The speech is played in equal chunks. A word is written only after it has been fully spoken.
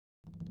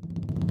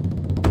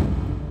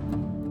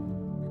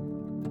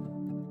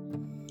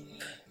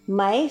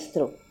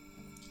Maestro,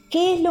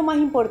 ¿qué es lo más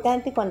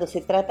importante cuando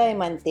se trata de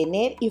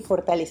mantener y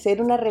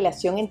fortalecer una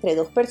relación entre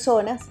dos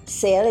personas,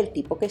 sea del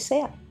tipo que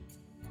sea?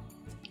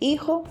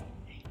 Hijo,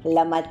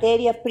 la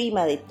materia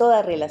prima de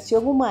toda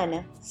relación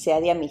humana,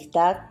 sea de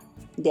amistad,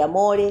 de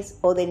amores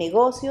o de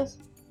negocios,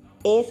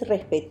 es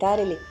respetar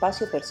el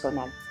espacio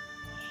personal.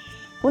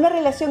 Una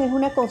relación es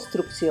una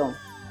construcción,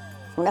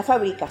 una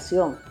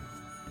fabricación,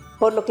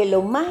 por lo que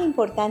lo más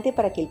importante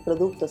para que el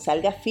producto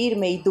salga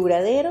firme y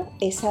duradero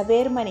es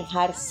saber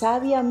manejar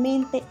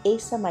sabiamente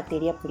esa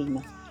materia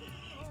prima,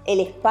 el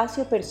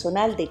espacio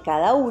personal de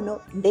cada uno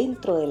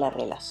dentro de la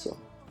relación.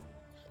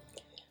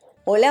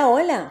 Hola,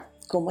 hola,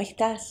 ¿cómo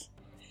estás?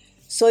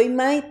 Soy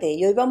Maite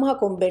y hoy vamos a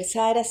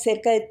conversar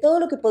acerca de todo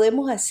lo que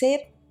podemos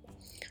hacer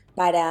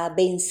para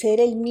vencer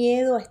el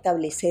miedo a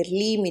establecer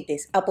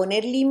límites, a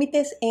poner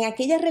límites en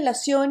aquellas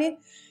relaciones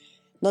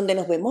donde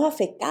nos vemos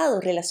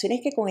afectados, relaciones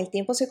que con el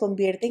tiempo se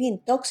convierten en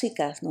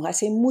tóxicas, nos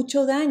hacen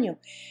mucho daño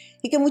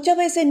y que muchas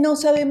veces no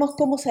sabemos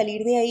cómo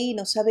salir de ahí,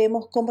 no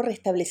sabemos cómo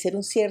restablecer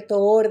un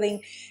cierto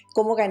orden,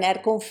 cómo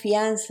ganar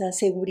confianza,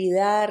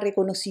 seguridad,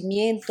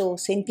 reconocimiento,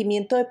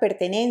 sentimiento de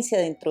pertenencia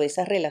dentro de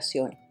esas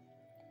relaciones.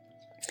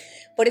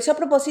 Por eso, a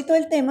propósito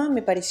del tema,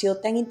 me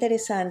pareció tan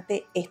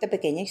interesante esta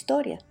pequeña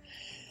historia,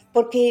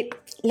 porque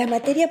la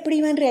materia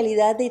prima en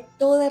realidad de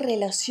toda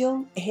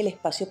relación es el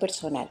espacio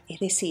personal, es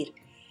decir,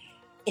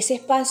 ese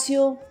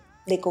espacio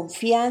de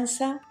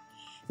confianza,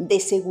 de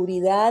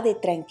seguridad, de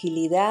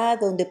tranquilidad,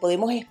 donde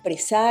podemos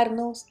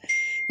expresarnos,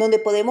 donde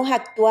podemos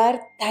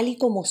actuar tal y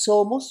como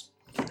somos,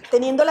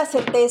 teniendo la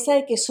certeza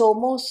de que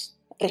somos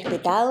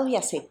respetados y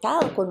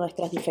aceptados con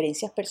nuestras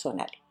diferencias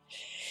personales.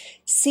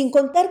 Sin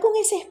contar con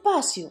ese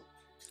espacio,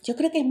 yo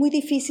creo que es muy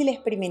difícil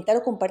experimentar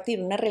o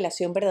compartir una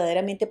relación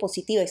verdaderamente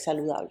positiva y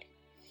saludable.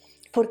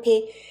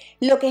 Porque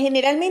lo que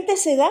generalmente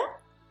se da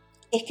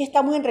es que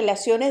estamos en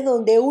relaciones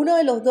donde uno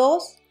de los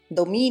dos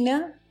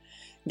domina,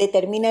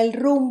 determina el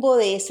rumbo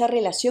de esa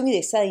relación y de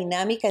esa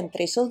dinámica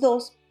entre esos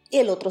dos y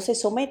el otro se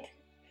somete.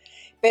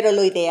 Pero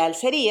lo ideal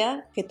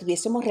sería que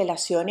tuviésemos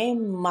relaciones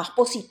más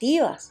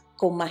positivas,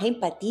 con más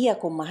empatía,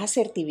 con más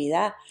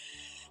asertividad.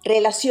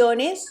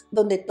 Relaciones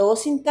donde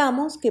todos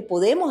sintamos que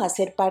podemos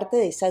hacer parte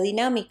de esa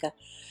dinámica.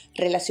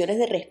 Relaciones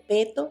de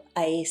respeto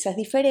a esas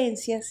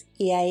diferencias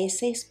y a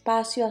ese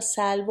espacio a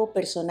salvo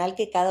personal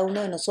que cada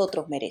uno de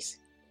nosotros merece.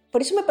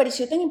 Por eso me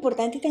pareció tan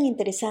importante y tan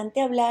interesante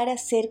hablar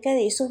acerca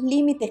de esos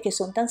límites que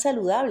son tan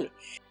saludables.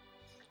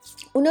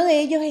 Uno de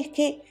ellos es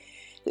que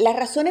las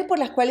razones por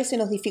las cuales se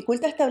nos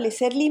dificulta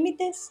establecer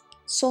límites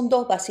son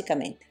dos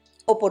básicamente.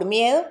 O por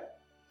miedo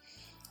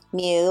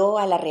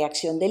a la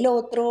reacción del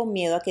otro,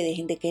 miedo a que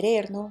dejen de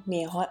querernos,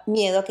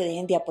 miedo a que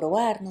dejen de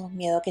aprobarnos,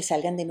 miedo a que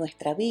salgan de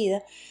nuestra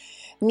vida,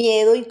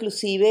 miedo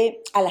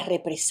inclusive a las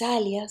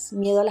represalias,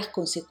 miedo a las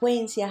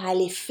consecuencias, al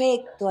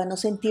efecto, a no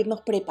sentirnos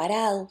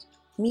preparados,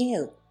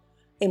 miedo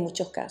en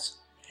muchos casos.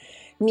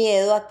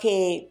 Miedo a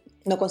que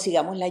no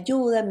consigamos la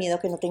ayuda, miedo a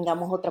que no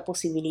tengamos otra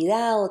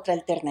posibilidad, otra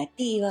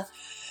alternativa,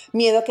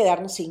 miedo a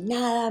quedarnos sin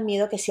nada,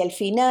 miedo a que sea el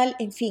final,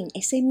 en fin,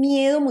 ese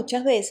miedo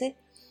muchas veces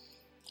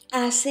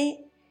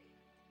hace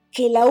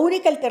que la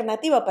única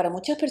alternativa para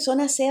muchas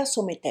personas sea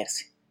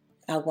someterse,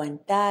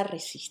 aguantar,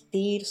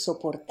 resistir,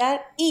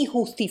 soportar y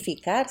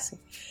justificarse,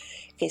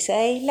 que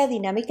esa es la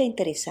dinámica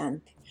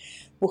interesante.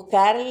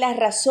 Buscar las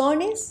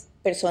razones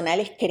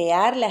personales,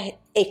 crear las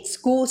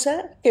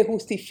excusas que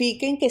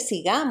justifiquen que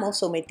sigamos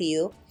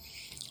sometidos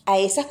a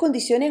esas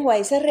condiciones o a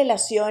esas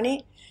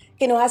relaciones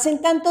que nos hacen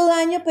tanto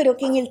daño, pero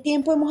que en el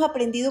tiempo hemos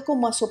aprendido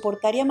como a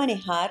soportar y a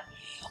manejar,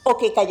 o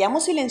que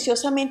callamos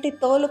silenciosamente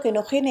todo lo que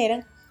nos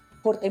generan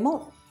por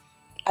temor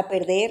a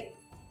perder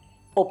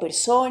o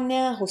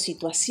personas o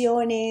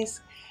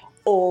situaciones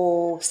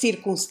o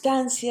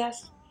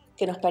circunstancias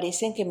que nos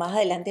parecen que más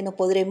adelante no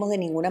podremos de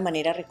ninguna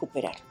manera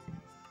recuperar.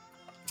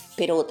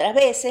 Pero otras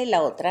veces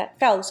la otra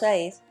causa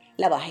es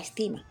la baja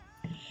estima.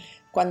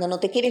 Cuando no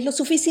te quieres lo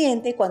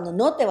suficiente, cuando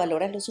no te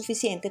valoras lo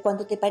suficiente,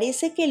 cuando te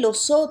parece que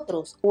los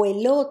otros o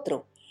el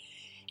otro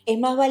es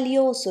más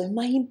valioso, es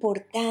más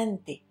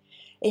importante,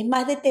 es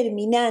más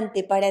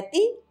determinante para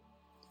ti,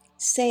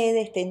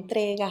 cedes, te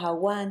entregas,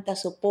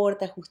 aguantas,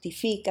 soportas,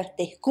 justificas,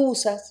 te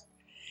excusas.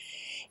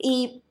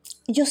 Y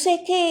yo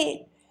sé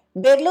que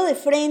verlo de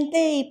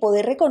frente y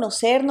poder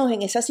reconocernos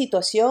en esa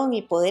situación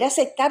y poder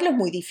aceptarlo es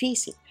muy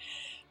difícil.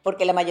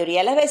 Porque la mayoría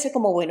de las veces,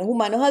 como buenos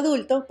humanos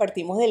adultos,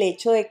 partimos del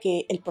hecho de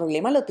que el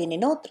problema lo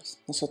tienen otros.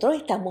 Nosotros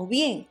estamos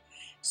bien,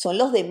 son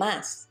los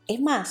demás. Es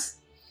más,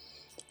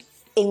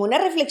 en una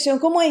reflexión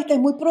como esta es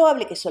muy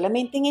probable que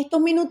solamente en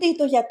estos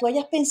minutitos ya tú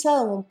hayas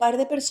pensado en un par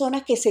de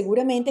personas que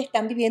seguramente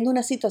están viviendo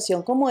una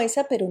situación como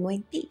esa, pero no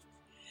en ti.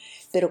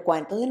 Pero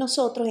 ¿cuántos de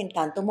nosotros en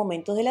tantos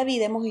momentos de la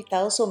vida hemos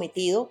estado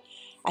sometidos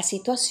a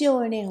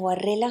situaciones o a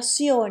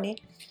relaciones,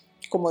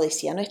 como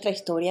decía nuestra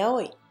historia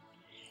hoy,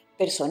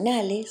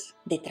 personales,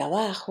 de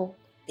trabajo,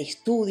 de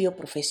estudio,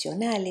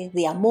 profesionales,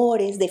 de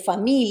amores, de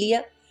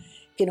familia,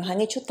 que nos han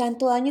hecho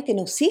tanto daño, que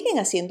nos siguen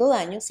haciendo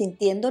daño,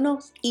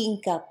 sintiéndonos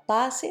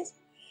incapaces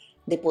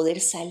de poder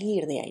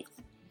salir de ahí?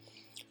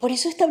 Por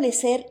eso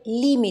establecer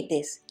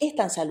límites es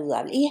tan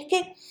saludable. Y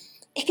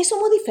es que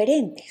somos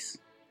diferentes.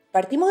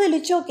 Partimos del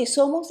hecho de que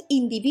somos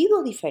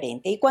individuos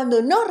diferentes y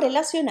cuando nos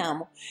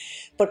relacionamos,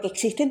 porque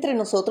existe entre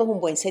nosotros un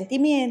buen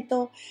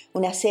sentimiento,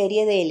 una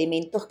serie de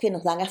elementos que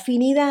nos dan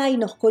afinidad y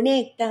nos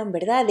conectan,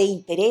 ¿verdad? De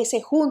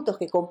intereses juntos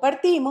que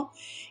compartimos,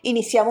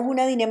 iniciamos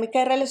una dinámica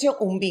de relación,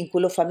 un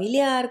vínculo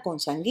familiar,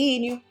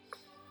 consanguíneo,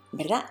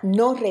 ¿verdad?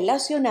 Nos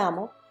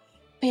relacionamos,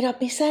 pero a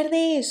pesar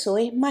de eso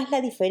es más la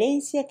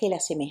diferencia que la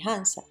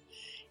semejanza.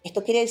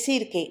 Esto quiere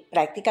decir que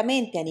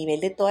prácticamente a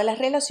nivel de todas las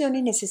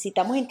relaciones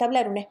necesitamos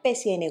entablar una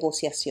especie de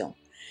negociación.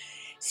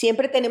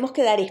 Siempre tenemos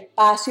que dar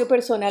espacio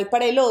personal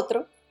para el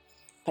otro,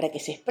 para que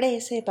se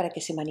exprese, para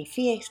que se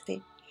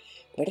manifieste,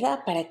 ¿verdad?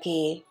 Para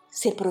que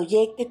se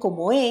proyecte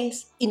como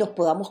es y nos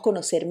podamos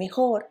conocer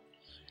mejor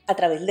a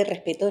través del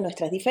respeto de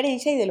nuestras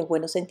diferencias y de los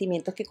buenos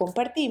sentimientos que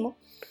compartimos,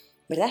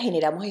 ¿verdad?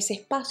 Generamos ese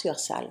espacio a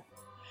salvo.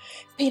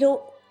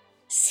 Pero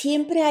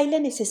siempre hay la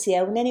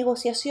necesidad de una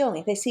negociación,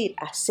 es decir,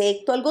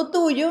 acepto algo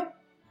tuyo,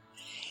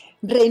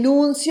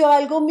 renuncio a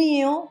algo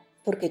mío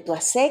porque tú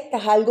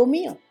aceptas algo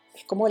mío.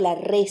 Es como la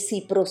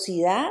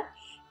reciprocidad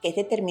que es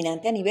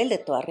determinante a nivel de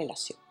toda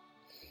relación.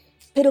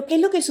 Pero ¿qué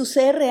es lo que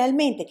sucede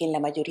realmente? Que en la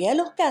mayoría de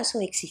los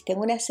casos existen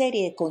una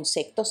serie de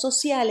conceptos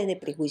sociales, de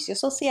prejuicios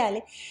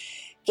sociales,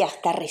 que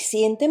hasta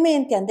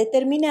recientemente han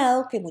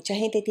determinado que mucha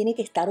gente tiene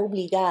que estar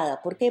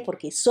obligada. ¿Por qué?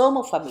 Porque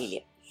somos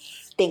familia.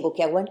 Tengo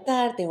que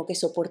aguantar, tengo que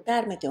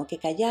soportarme, tengo que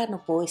callar,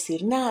 no puedo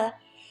decir nada.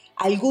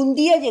 Algún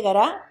día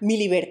llegará mi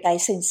libertad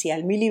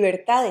esencial, mi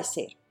libertad de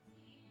ser.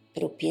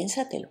 Pero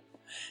piénsatelo.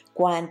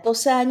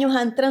 ¿Cuántos años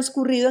han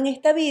transcurrido en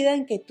esta vida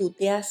en que tú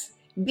te has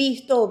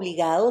visto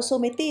obligado o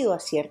sometido a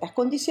ciertas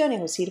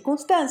condiciones o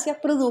circunstancias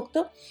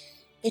producto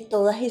de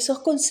todos esos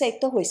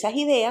conceptos o esas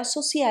ideas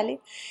sociales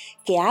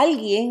que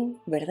alguien,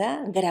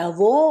 ¿verdad?,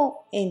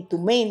 grabó en tu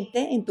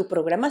mente, en tu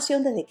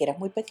programación desde que eras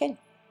muy pequeño?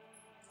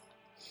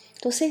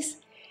 Entonces,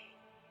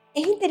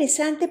 es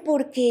interesante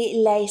porque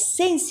la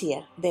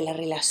esencia de la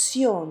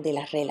relación, de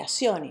las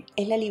relaciones,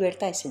 es la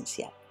libertad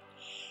esencial.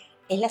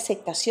 Es la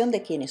aceptación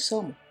de quienes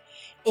somos.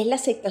 Es la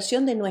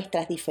aceptación de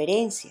nuestras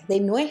diferencias, de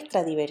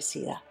nuestra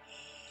diversidad.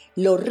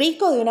 Lo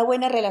rico de una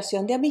buena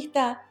relación de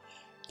amistad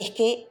es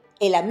que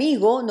el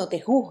amigo no te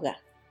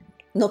juzga,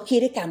 no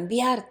quiere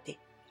cambiarte,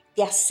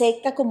 te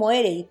acepta como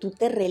eres y tú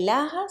te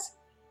relajas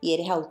y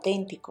eres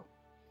auténtico,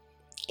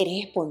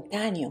 eres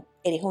espontáneo,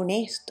 eres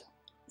honesto,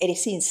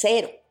 eres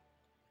sincero,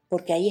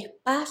 porque hay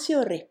espacio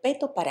de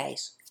respeto para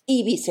eso.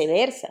 Y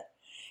viceversa,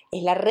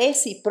 es la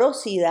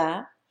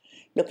reciprocidad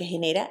lo que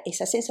genera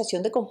esa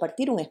sensación de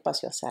compartir un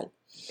espacio a salvo.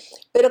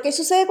 Pero ¿qué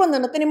sucede cuando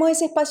no tenemos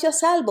ese espacio a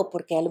salvo?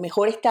 Porque a lo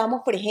mejor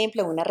estamos, por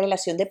ejemplo, en una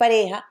relación de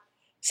pareja,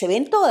 se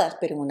ven todas,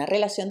 pero en una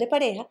relación de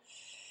pareja,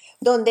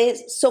 donde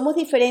somos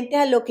diferentes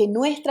a lo que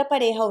nuestra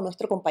pareja o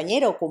nuestro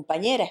compañero o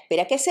compañera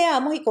espera que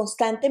seamos y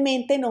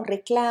constantemente nos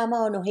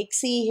reclama o nos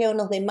exige o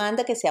nos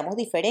demanda que seamos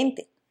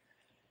diferentes.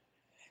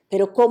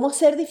 Pero ¿cómo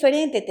ser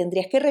diferente?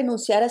 Tendrías que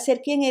renunciar a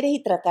ser quien eres y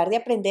tratar de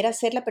aprender a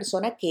ser la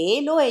persona que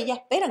él o ella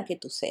esperan que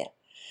tú seas.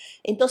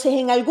 Entonces,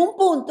 en algún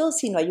punto,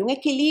 si no hay un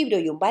equilibrio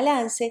y un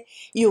balance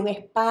y un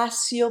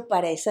espacio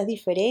para esas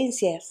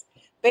diferencias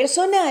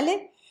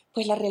personales,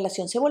 pues la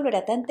relación se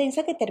volverá tan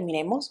tensa que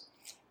terminemos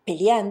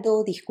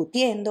peleando,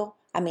 discutiendo,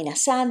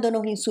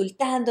 amenazándonos,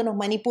 insultándonos,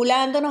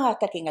 manipulándonos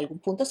hasta que en algún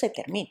punto se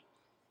termine.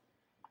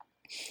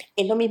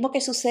 Es lo mismo que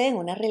sucede en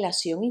una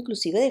relación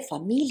inclusive de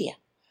familia.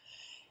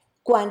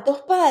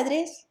 ¿Cuántos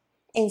padres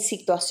en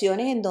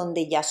situaciones en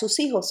donde ya sus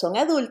hijos son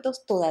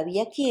adultos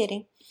todavía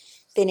quieren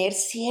tener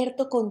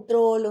cierto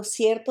control o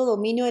cierto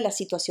dominio de la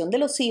situación de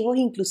los hijos,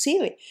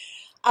 inclusive,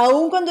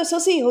 aun cuando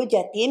esos hijos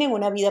ya tienen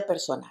una vida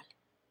personal,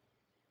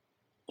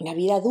 una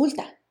vida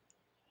adulta?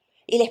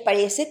 Y les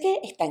parece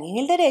que están en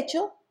el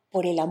derecho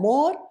por el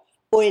amor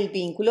o el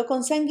vínculo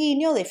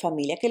consanguíneo de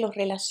familia que los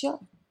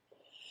relaciona.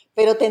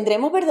 Pero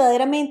 ¿tendremos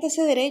verdaderamente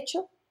ese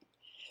derecho?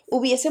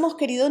 ¿Hubiésemos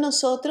querido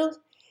nosotros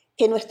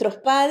que nuestros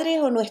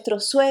padres o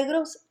nuestros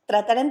suegros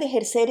trataran de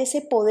ejercer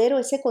ese poder o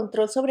ese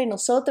control sobre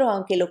nosotros,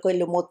 aunque lo que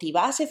lo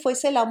motivase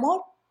fuese el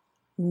amor?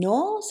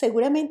 No,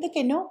 seguramente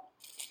que no.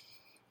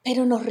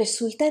 Pero nos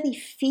resulta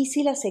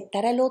difícil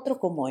aceptar al otro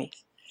como es,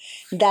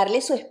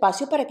 darle su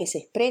espacio para que se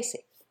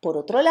exprese. Por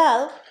otro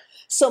lado,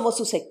 somos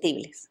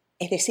susceptibles.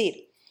 Es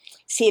decir,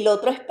 si el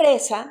otro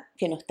expresa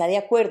que no está de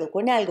acuerdo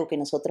con algo que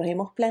nosotros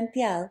hemos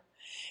planteado,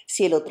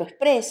 si el otro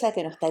expresa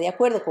que no está de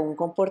acuerdo con un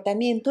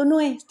comportamiento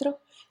nuestro,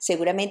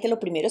 seguramente lo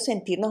primero es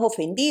sentirnos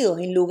ofendidos,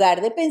 en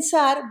lugar de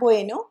pensar,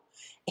 bueno,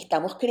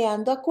 estamos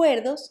creando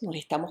acuerdos, nos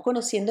estamos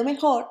conociendo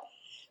mejor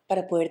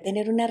para poder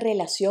tener una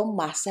relación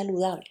más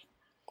saludable.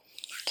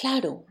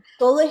 Claro,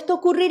 todo esto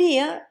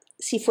ocurriría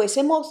si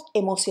fuésemos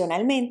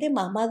emocionalmente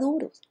más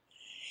maduros,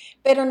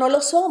 pero no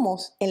lo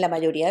somos en la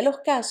mayoría de los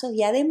casos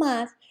y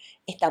además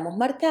estamos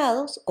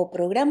marcados o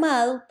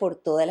programados por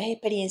todas las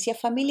experiencias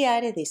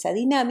familiares de esa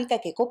dinámica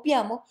que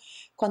copiamos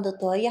cuando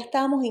todavía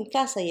estábamos en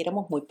casa y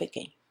éramos muy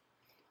pequeños.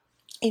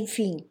 En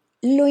fin,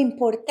 lo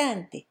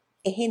importante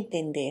es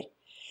entender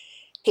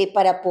que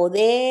para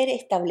poder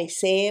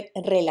establecer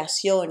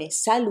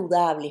relaciones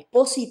saludables,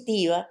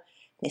 positivas,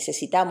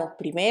 necesitamos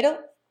primero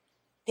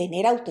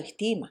tener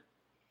autoestima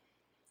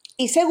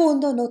y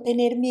segundo, no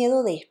tener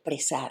miedo de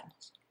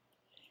expresarnos.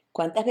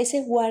 ¿Cuántas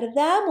veces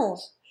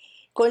guardamos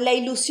con la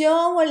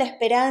ilusión o la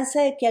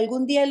esperanza de que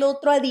algún día el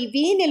otro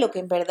adivine lo que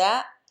en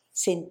verdad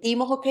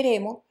sentimos o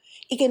queremos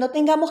y que no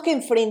tengamos que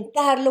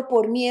enfrentarlo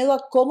por miedo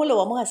a cómo lo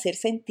vamos a hacer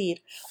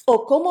sentir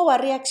o cómo va a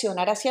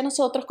reaccionar hacia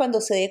nosotros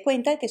cuando se dé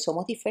cuenta de que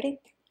somos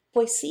diferentes?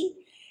 Pues sí,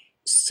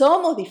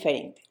 somos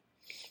diferentes.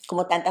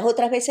 Como tantas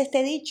otras veces te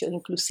he dicho,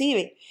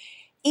 inclusive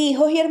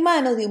hijos y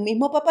hermanos de un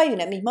mismo papá y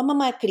una misma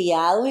mamá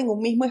criados en un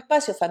mismo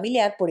espacio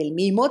familiar por el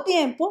mismo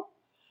tiempo,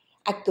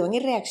 actúan y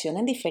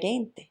reaccionan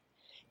diferente,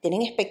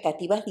 tienen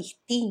expectativas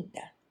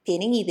distintas,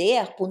 tienen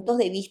ideas, puntos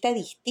de vista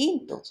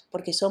distintos,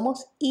 porque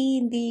somos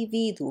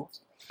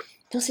individuos.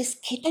 Entonces,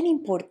 ¿qué tan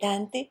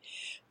importante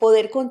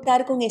poder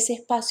contar con ese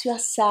espacio a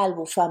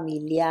salvo,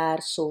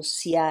 familiar,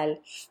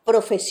 social,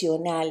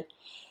 profesional,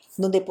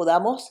 donde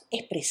podamos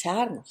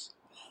expresarnos,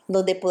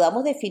 donde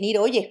podamos definir,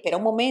 oye, espera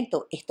un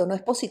momento, esto no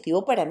es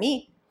positivo para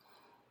mí?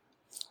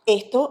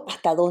 Esto,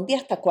 ¿hasta dónde y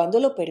hasta cuándo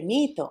lo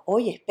permito?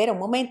 Oye, espera un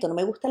momento, no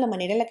me gusta la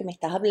manera en la que me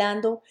estás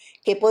hablando.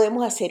 ¿Qué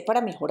podemos hacer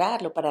para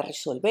mejorarlo, para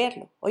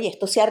resolverlo? Oye,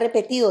 esto se ha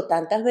repetido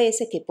tantas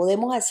veces, ¿qué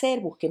podemos hacer?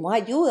 Busquemos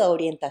ayuda,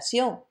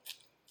 orientación.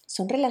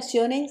 Son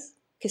relaciones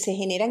que se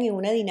generan en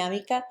una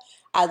dinámica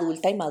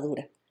adulta y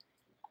madura.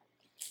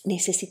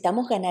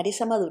 Necesitamos ganar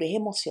esa madurez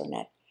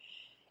emocional,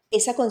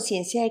 esa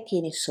conciencia de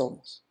quiénes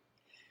somos.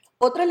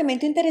 Otro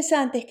elemento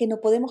interesante es que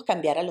no podemos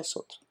cambiar a los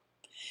otros.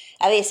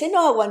 A veces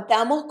nos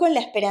aguantamos con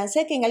la esperanza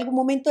de que en algún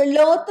momento el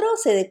otro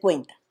se dé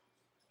cuenta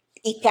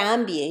y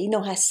cambie y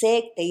nos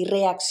acepte y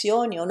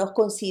reaccione o nos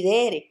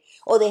considere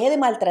o deje de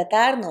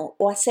maltratarnos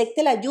o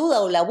acepte la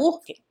ayuda o la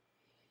busque.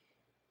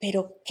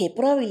 Pero ¿qué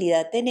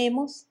probabilidad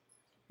tenemos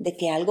de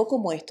que algo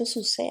como esto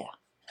suceda?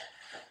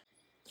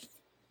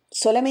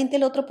 Solamente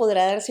el otro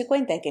podrá darse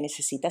cuenta de que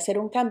necesita hacer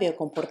un cambio de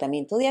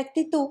comportamiento, de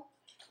actitud,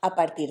 a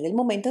partir del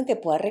momento en que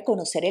pueda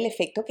reconocer el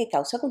efecto que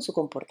causa con su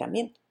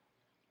comportamiento.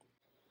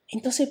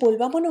 Entonces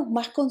volvámonos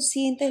más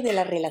conscientes de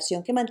la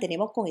relación que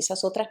mantenemos con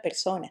esas otras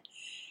personas,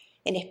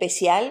 en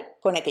especial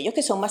con aquellos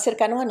que son más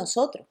cercanos a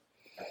nosotros.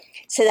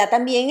 Se da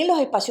también en los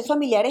espacios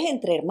familiares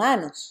entre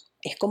hermanos.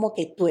 Es como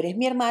que tú eres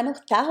mi hermano,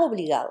 estás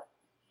obligado.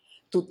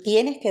 Tú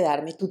tienes que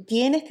darme, tú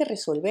tienes que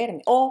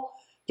resolverme. O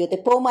yo te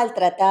puedo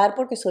maltratar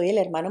porque soy el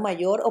hermano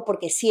mayor o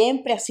porque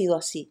siempre ha sido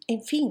así.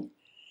 En fin,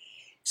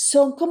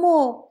 son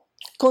como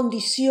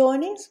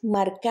condiciones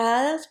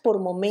marcadas por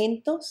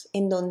momentos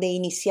en donde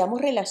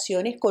iniciamos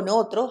relaciones con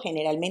otros,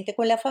 generalmente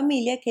con la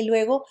familia, que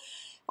luego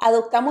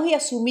adoptamos y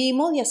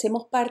asumimos y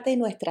hacemos parte de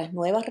nuestras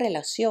nuevas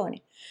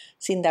relaciones,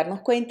 sin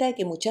darnos cuenta de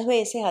que muchas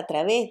veces a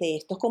través de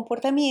estos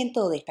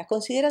comportamientos, de estas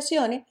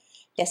consideraciones,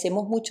 le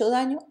hacemos mucho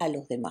daño a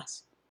los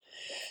demás.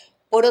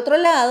 Por otro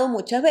lado,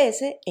 muchas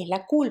veces es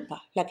la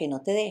culpa la que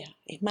no te deja.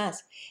 Es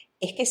más,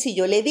 es que si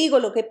yo le digo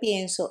lo que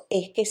pienso,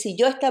 es que si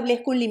yo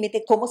establezco un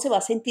límite, ¿cómo se va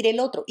a sentir el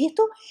otro? Y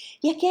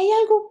aquí hay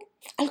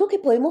algo que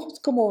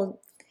podemos como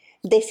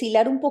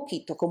deshilar un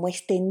poquito, como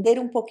extender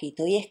un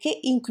poquito. Y es que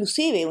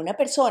inclusive una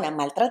persona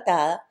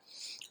maltratada,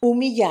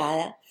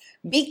 humillada,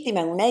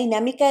 víctima en una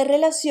dinámica de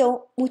relación,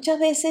 muchas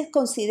veces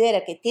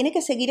considera que tiene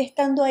que seguir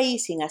estando ahí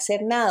sin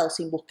hacer nada o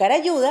sin buscar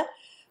ayuda,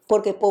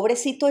 porque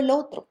pobrecito el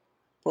otro,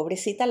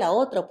 pobrecita la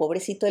otra, o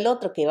pobrecito el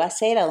otro, ¿qué va a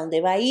hacer? ¿A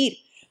dónde va a ir?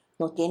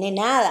 No tiene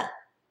nada.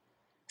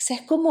 O sea,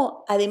 es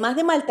como, además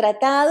de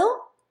maltratado,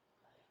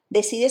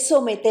 decide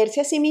someterse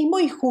a sí mismo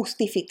y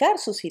justificar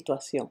su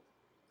situación.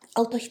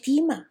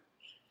 Autoestima,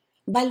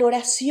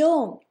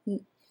 valoración.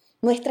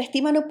 Nuestra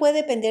estima no puede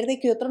depender de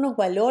que otro nos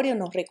valore o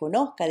nos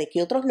reconozca, de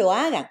que otros lo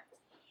hagan.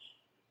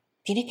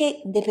 Tiene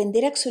que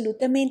depender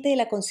absolutamente de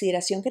la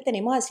consideración que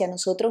tenemos hacia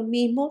nosotros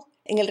mismos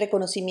en el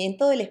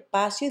reconocimiento del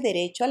espacio y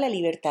derecho a la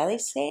libertad de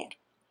ser.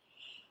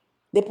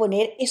 De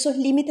poner esos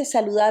límites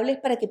saludables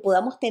para que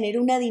podamos tener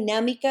una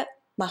dinámica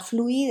más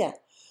fluida,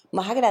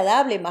 más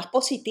agradable, más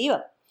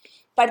positiva,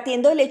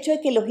 partiendo del hecho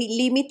de que los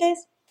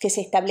límites que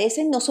se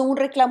establecen no son un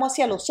reclamo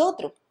hacia los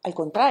otros, al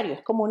contrario,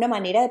 es como una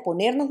manera de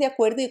ponernos de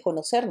acuerdo y de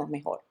conocernos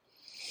mejor.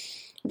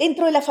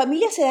 Dentro de la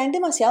familia se da en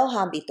demasiados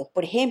ámbitos,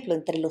 por ejemplo,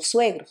 entre los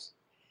suegros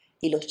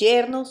y los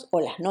yernos o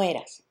las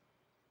nueras.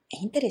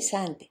 Es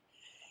interesante.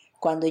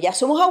 Cuando ya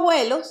somos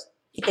abuelos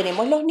y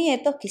tenemos los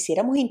nietos,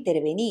 quisiéramos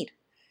intervenir.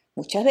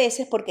 Muchas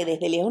veces porque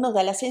desde lejos nos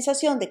da la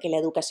sensación de que la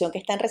educación que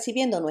están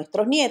recibiendo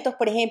nuestros nietos,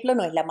 por ejemplo,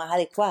 no es la más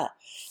adecuada.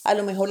 A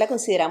lo mejor la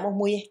consideramos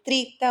muy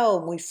estricta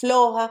o muy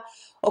floja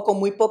o con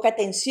muy poca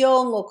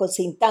atención o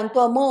sin tanto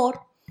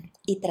amor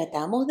y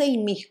tratamos de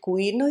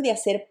inmiscuirnos y de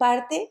hacer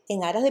parte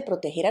en aras de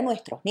proteger a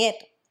nuestros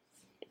nietos.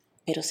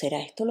 ¿Pero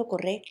será esto lo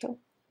correcto?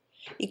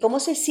 ¿Y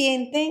cómo se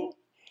sienten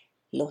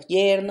los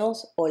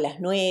yernos o las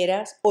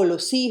nueras o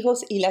los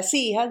hijos y las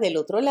hijas del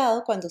otro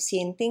lado cuando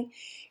sienten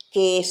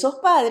que esos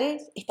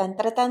padres están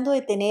tratando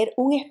de tener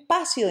un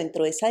espacio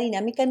dentro de esa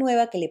dinámica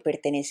nueva que le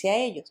pertenece a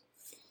ellos?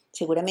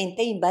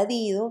 Seguramente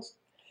invadidos,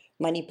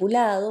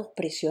 manipulados,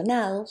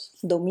 presionados,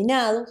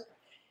 dominados,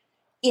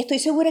 Y estoy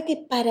segura que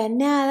para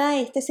nada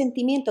este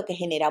sentimiento que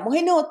generamos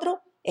en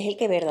otro es el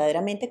que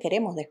verdaderamente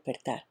queremos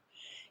despertar.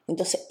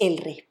 Entonces, el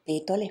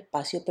respeto al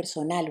espacio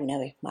personal, una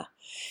vez más.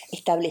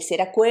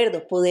 Establecer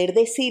acuerdos, poder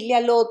decirle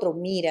al otro,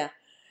 mira,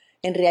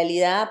 en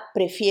realidad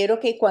prefiero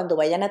que cuando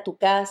vayan a tu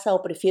casa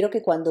o prefiero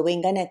que cuando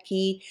vengan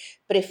aquí,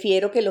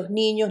 prefiero que los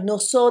niños,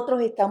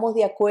 nosotros estamos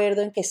de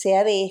acuerdo en que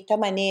sea de esta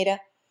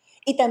manera.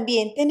 Y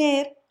también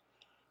tener,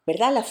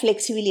 ¿verdad?, la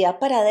flexibilidad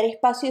para dar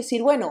espacio y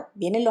decir, bueno,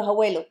 vienen los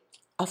abuelos,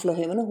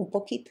 aflojémonos un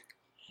poquito,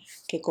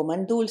 que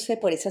coman dulce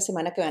por esa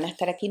semana que van a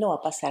estar aquí, no va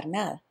a pasar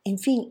nada. En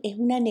fin, es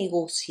una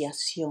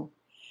negociación.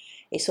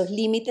 Esos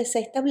límites se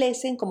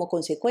establecen como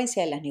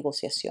consecuencia de las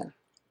negociaciones.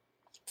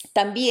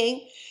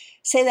 También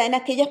se da en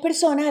aquellas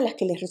personas a las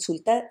que les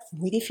resulta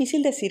muy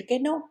difícil decir que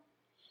no.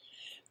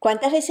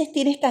 ¿Cuántas veces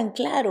tienes tan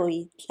claro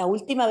y la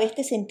última vez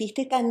te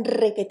sentiste tan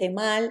requete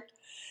mal,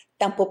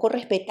 tan poco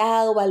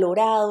respetado,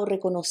 valorado,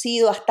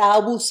 reconocido, hasta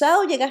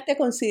abusado llegaste a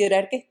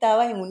considerar que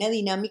estabas en una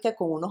dinámica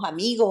con unos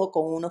amigos o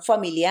con unos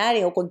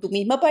familiares o con tu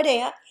misma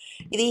pareja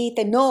y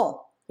dijiste,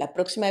 no, la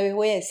próxima vez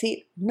voy a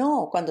decir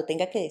no cuando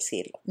tenga que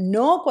decirlo,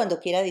 no cuando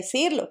quiera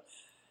decirlo?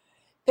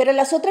 Pero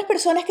las otras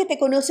personas que te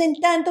conocen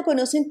tanto,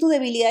 conocen tu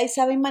debilidad y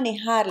saben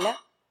manejarla,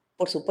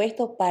 por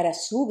supuesto, para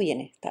su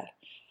bienestar.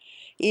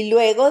 Y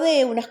luego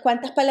de unas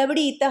cuantas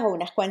palabritas o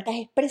unas cuantas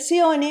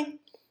expresiones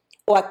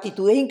o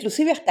actitudes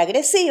inclusive hasta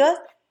agresivas,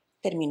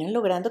 terminan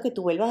logrando que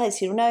tú vuelvas a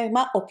decir una vez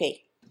más, ok,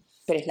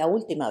 pero es la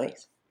última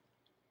vez.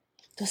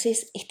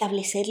 Entonces,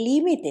 establecer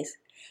límites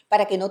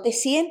para que no te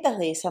sientas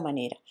de esa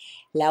manera.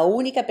 La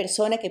única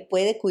persona que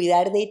puede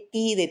cuidar de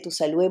ti, de tu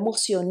salud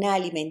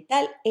emocional y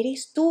mental,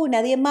 eres tú.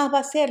 Nadie más va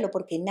a hacerlo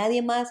porque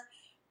nadie más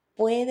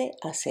puede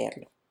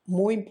hacerlo.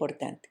 Muy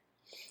importante.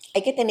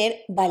 Hay que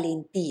tener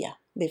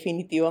valentía,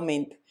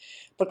 definitivamente,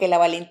 porque la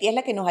valentía es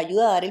la que nos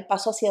ayuda a dar el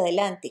paso hacia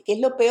adelante. ¿Qué es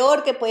lo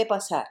peor que puede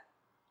pasar?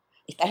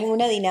 Estás en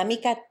una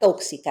dinámica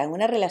tóxica, en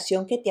una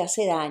relación que te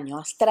hace daño.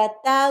 Has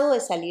tratado de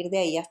salir de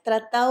ahí, has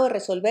tratado de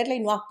resolverla y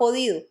no has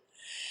podido.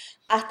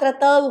 Has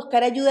tratado de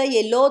buscar ayuda y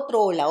el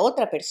otro o la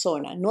otra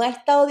persona no ha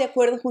estado de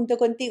acuerdo junto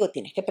contigo.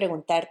 Tienes que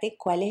preguntarte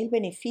cuál es el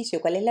beneficio,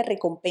 cuál es la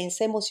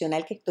recompensa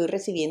emocional que estoy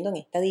recibiendo en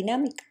esta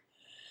dinámica.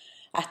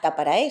 Hasta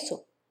para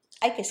eso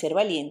hay que ser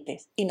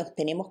valientes y nos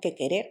tenemos que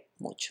querer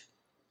mucho.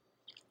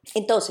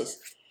 Entonces,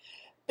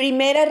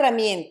 primera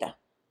herramienta,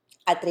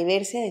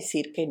 atreverse a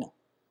decir que no.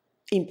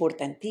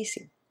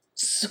 Importantísimo,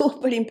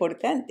 súper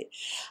importante.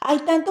 Hay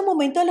tantos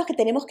momentos en los que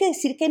tenemos que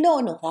decir que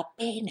no, nos da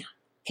pena.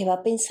 ¿Qué va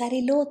a pensar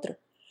el otro?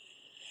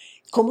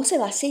 ¿Cómo se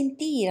va a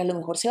sentir? A lo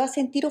mejor se va a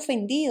sentir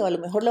ofendido, a lo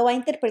mejor lo va a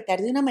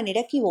interpretar de una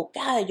manera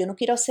equivocada. Yo no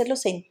quiero hacerlo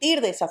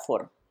sentir de esa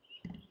forma.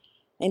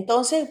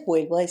 Entonces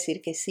vuelvo a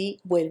decir que sí,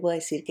 vuelvo a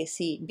decir que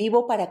sí.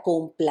 Vivo para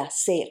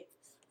complacer.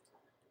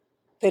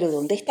 Pero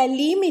 ¿dónde está el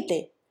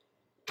límite?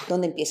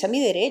 ¿Dónde empieza mi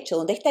derecho?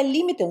 ¿Dónde está el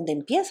límite? ¿Dónde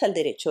empieza el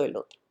derecho del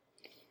otro?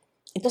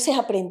 Entonces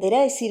aprender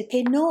a decir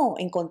que no,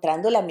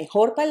 encontrando la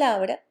mejor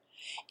palabra,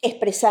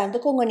 expresando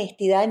con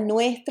honestidad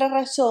nuestra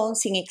razón,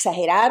 sin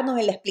exagerarnos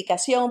en la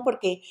explicación,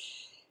 porque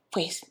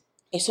pues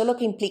eso lo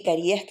que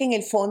implicaría es que en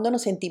el fondo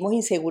nos sentimos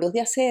inseguros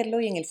de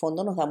hacerlo y en el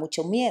fondo nos da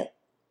mucho miedo.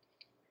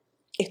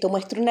 Esto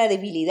muestra una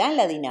debilidad en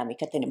la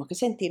dinámica. Tenemos que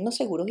sentirnos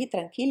seguros y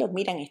tranquilos.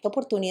 Mira, en esta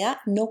oportunidad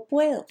no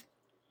puedo.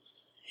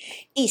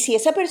 Y si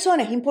esa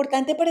persona es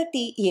importante para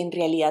ti y en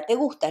realidad te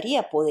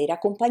gustaría poder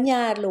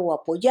acompañarlo o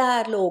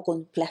apoyarlo o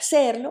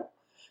complacerlo,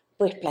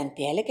 pues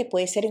plantéale que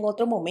puede ser en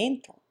otro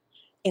momento,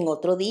 en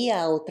otro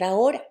día, a otra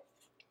hora.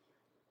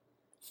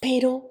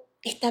 Pero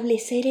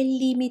establecer el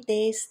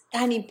límite es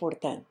tan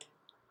importante.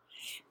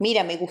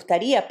 Mira, me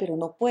gustaría, pero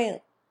no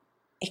puedo.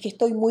 Es que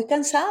estoy muy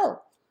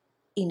cansado.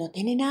 Y no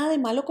tiene nada de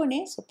malo con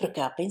eso, pero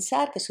que va a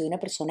pensar que soy una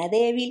persona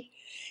débil,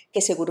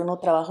 que seguro no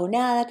trabajo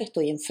nada, que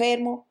estoy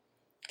enfermo.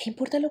 ¿Qué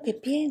importa lo que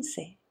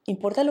piense?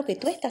 Importa lo que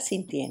tú estás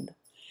sintiendo.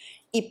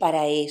 Y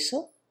para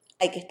eso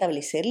hay que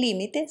establecer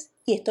límites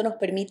y esto nos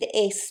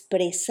permite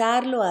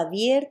expresarlo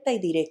abierta y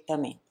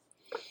directamente.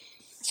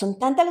 Son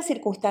tantas las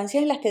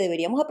circunstancias en las que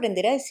deberíamos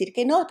aprender a decir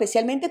que no,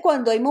 especialmente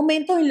cuando hay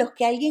momentos en los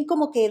que alguien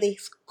como que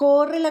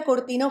descorre la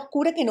cortina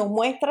oscura que nos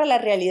muestra la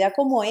realidad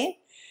como es.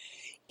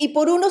 Y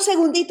por unos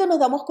segunditos nos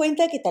damos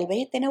cuenta de que tal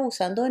vez estén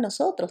abusando de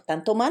nosotros,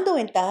 están tomando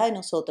ventaja de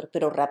nosotros,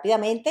 pero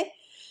rápidamente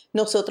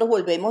nosotros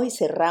volvemos y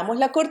cerramos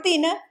la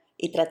cortina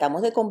y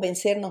tratamos de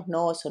convencernos,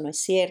 no, eso no es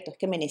cierto, es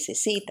que me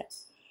necesita,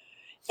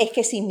 es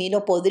que sin mí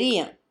no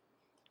podrían,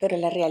 pero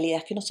la realidad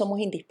es que no somos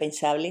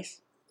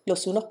indispensables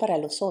los unos para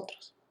los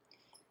otros.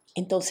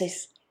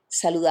 Entonces,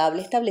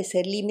 saludable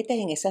establecer límites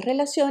en esas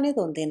relaciones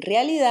donde en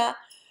realidad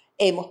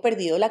hemos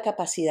perdido la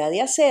capacidad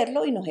de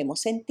hacerlo y nos hemos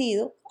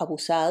sentido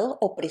abusados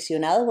o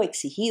presionados o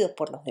exigidos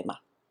por los demás.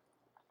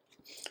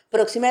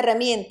 Próxima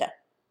herramienta.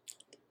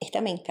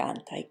 Esta me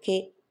encanta. Hay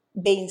que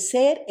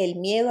vencer el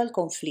miedo al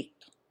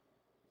conflicto.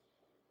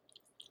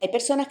 Hay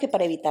personas que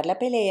para evitar la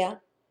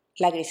pelea,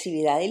 la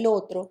agresividad del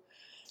otro,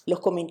 los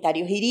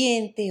comentarios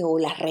hirientes o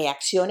las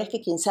reacciones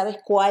que quién sabe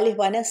cuáles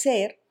van a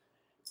ser,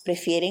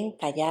 prefieren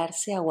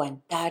callarse,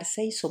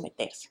 aguantarse y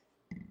someterse.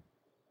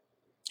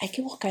 Hay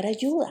que buscar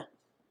ayuda.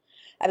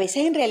 A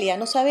veces en realidad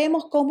no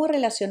sabemos cómo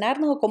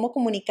relacionarnos o cómo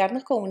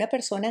comunicarnos con una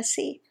persona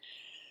así.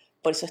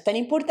 Por eso es tan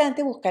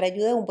importante buscar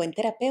ayuda de un buen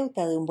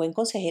terapeuta, de un buen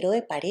consejero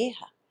de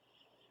pareja,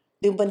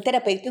 de un buen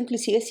terapeuta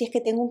inclusive si es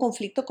que tengo un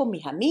conflicto con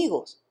mis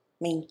amigos.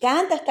 Me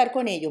encanta estar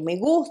con ellos, me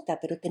gusta,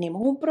 pero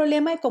tenemos un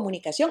problema de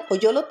comunicación, o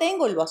yo lo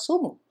tengo, lo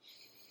asumo.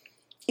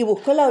 Y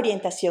busco la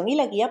orientación y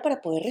la guía para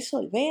poder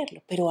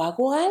resolverlo, pero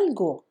hago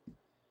algo.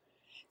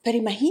 Pero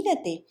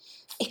imagínate,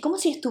 es como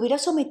si estuviera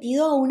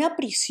sometido a una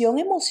prisión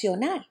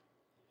emocional,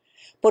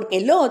 porque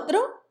el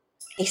otro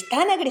es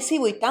tan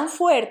agresivo y tan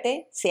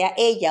fuerte, sea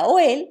ella o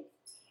él,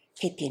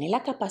 que tiene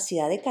la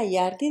capacidad de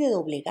callarte y de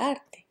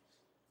doblegarte.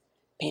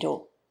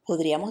 Pero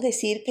podríamos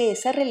decir que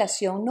esa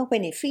relación nos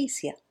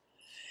beneficia,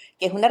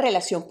 que es una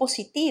relación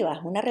positiva,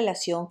 es una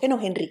relación que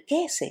nos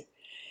enriquece,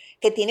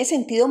 que tiene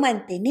sentido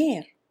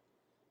mantener.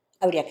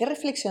 Habría que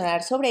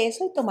reflexionar sobre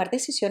eso y tomar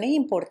decisiones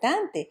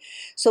importantes,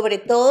 sobre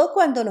todo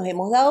cuando nos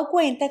hemos dado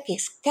cuenta que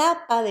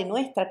escapa de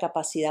nuestra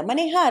capacidad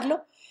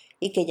manejarlo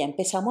y que ya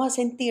empezamos a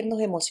sentirnos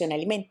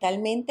emocional y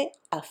mentalmente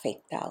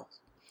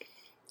afectados.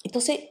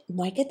 Entonces,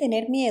 no hay que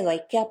tener miedo,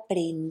 hay que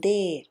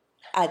aprender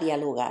a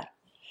dialogar,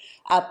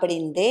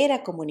 aprender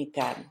a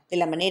comunicarnos de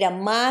la manera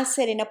más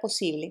serena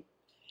posible,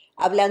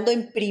 hablando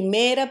en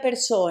primera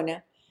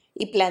persona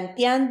y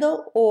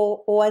planteando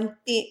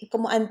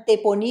como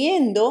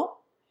anteponiendo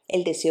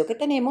el deseo que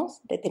tenemos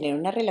de tener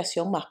una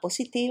relación más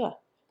positiva,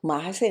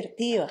 más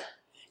asertiva,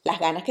 las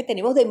ganas que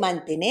tenemos de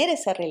mantener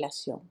esa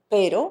relación.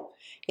 Pero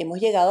hemos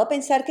llegado a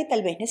pensar que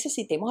tal vez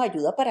necesitemos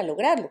ayuda para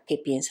lograrlo. ¿Qué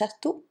piensas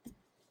tú?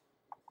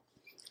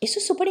 Eso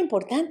es súper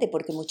importante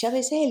porque muchas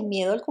veces el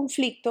miedo al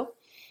conflicto,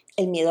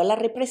 el miedo a la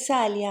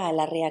represalia, a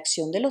la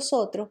reacción de los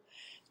otros,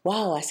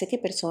 wow, hace que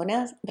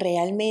personas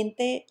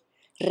realmente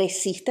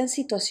resistan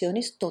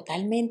situaciones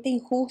totalmente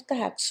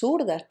injustas,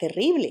 absurdas,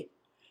 terribles.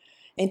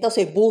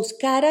 Entonces,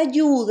 buscar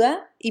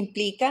ayuda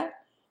implica,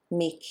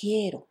 me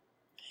quiero,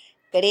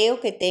 creo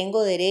que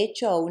tengo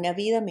derecho a una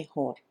vida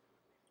mejor,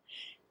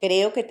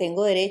 creo que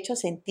tengo derecho a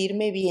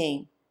sentirme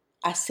bien,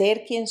 a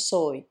ser quien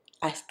soy,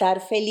 a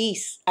estar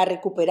feliz, a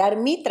recuperar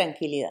mi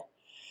tranquilidad.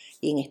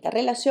 Y en esta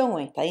relación o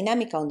en esta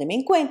dinámica donde me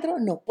encuentro,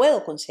 no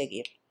puedo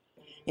conseguirlo.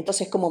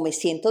 Entonces, como me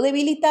siento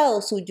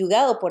debilitado,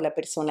 subyugado por la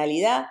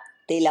personalidad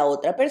de la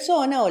otra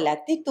persona o la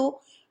actitud,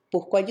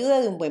 busco ayuda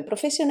de un buen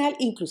profesional,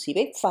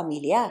 inclusive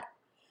familiar.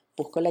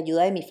 Busco la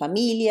ayuda de mi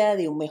familia,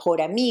 de un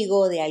mejor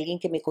amigo, de alguien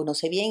que me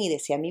conoce bien y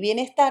desea mi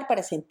bienestar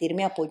para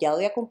sentirme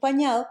apoyado y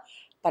acompañado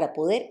para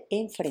poder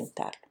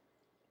enfrentarlo.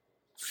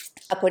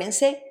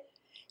 Acuérdense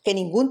que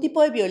ningún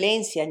tipo de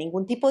violencia,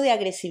 ningún tipo de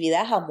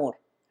agresividad es amor.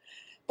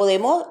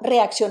 Podemos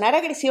reaccionar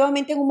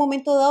agresivamente en un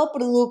momento dado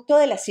producto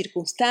de las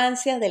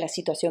circunstancias, de la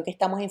situación que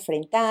estamos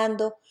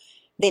enfrentando,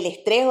 del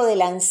estrés o de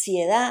la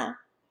ansiedad,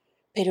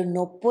 pero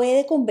no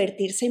puede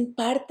convertirse en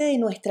parte de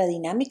nuestra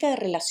dinámica de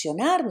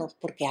relacionarnos,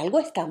 porque algo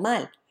está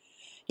mal.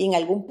 Y en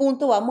algún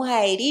punto vamos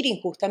a herir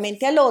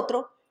injustamente al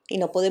otro y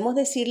no podemos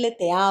decirle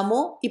te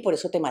amo y por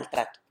eso te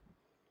maltrato.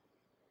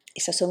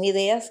 Esas son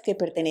ideas que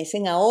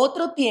pertenecen a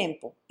otro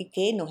tiempo y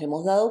que nos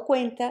hemos dado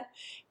cuenta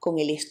con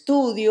el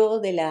estudio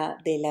de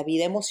la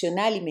vida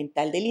emocional y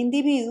mental del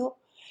individuo,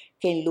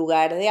 que en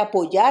lugar de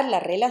apoyar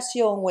la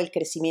relación o el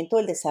crecimiento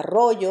del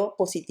desarrollo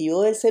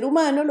positivo del ser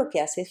humano, lo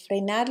que hace es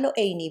frenarlo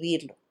e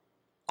inhibirlo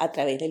a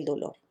través del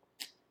dolor.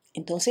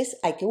 Entonces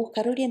hay que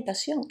buscar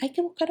orientación,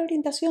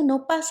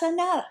 no pasa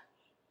nada.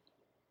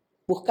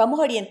 Buscamos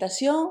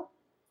orientación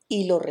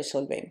y lo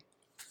resolvemos.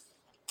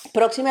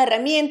 Próxima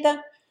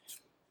herramienta,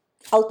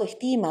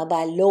 autoestima,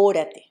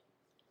 valórate,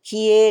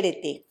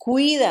 quiérete,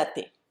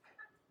 cuídate.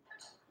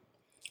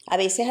 A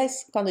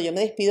veces cuando yo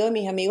me despido de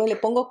mis amigos le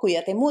pongo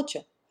cuídate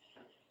mucho.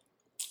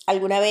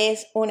 Alguna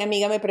vez una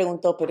amiga me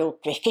preguntó, ¿pero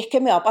crees que es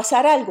que me va a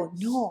pasar algo?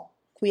 No,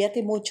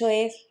 cuídate mucho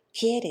es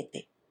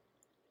quiérete,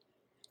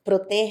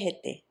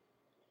 protégete.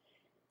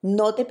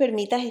 No te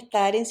permitas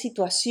estar en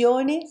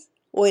situaciones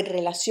o en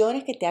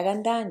relaciones que te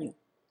hagan daño.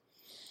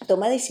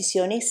 Toma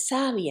decisiones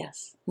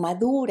sabias,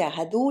 maduras,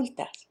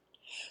 adultas.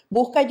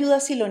 Busca ayuda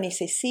si lo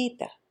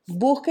necesitas.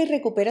 Busca y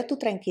recupera tu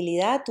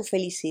tranquilidad, tu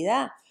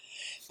felicidad.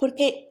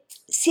 Porque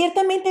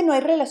ciertamente no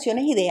hay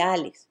relaciones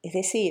ideales. Es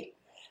decir,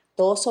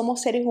 todos somos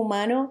seres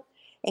humanos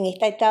en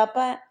esta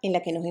etapa en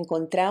la que nos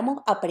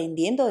encontramos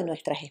aprendiendo de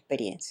nuestras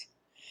experiencias.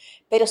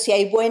 Pero si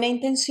hay buena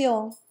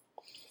intención,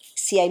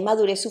 si hay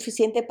madurez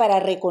suficiente para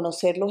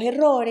reconocer los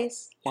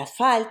errores, las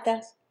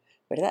faltas,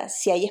 ¿verdad?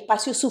 Si hay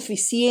espacio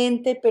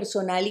suficiente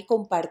personal y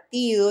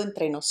compartido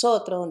entre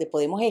nosotros, donde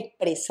podemos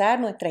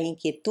expresar nuestras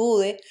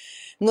inquietudes,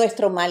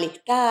 nuestro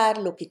malestar,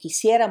 lo que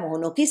quisiéramos o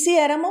no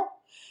quisiéramos,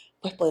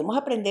 pues podemos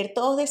aprender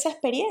todos de esa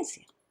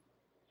experiencia.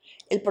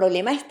 El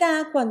problema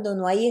está cuando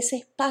no hay ese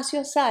espacio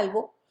a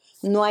salvo,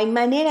 no hay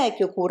manera de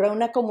que ocurra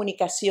una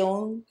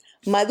comunicación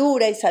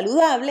madura y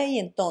saludable y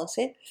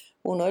entonces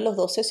uno de los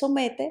dos se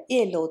somete y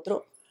el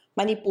otro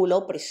manipula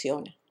o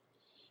presiona.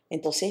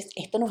 Entonces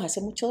esto nos hace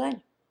mucho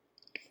daño.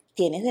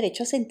 Tienes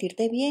derecho a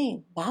sentirte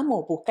bien.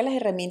 Vamos, busca las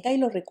herramientas y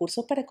los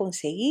recursos para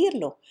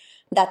conseguirlo.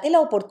 Date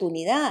la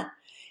oportunidad.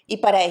 Y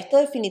para esto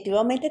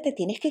definitivamente te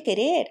tienes que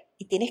querer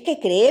y tienes que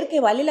creer que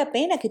vale la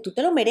pena, que tú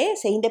te lo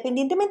mereces,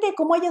 independientemente de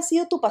cómo haya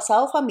sido tu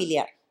pasado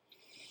familiar,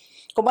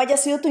 cómo haya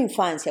sido tu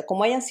infancia,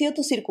 cómo hayan sido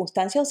tus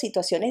circunstancias o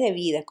situaciones de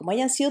vida, cómo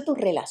hayan sido tus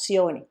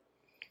relaciones.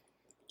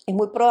 Es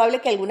muy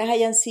probable que algunas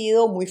hayan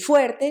sido muy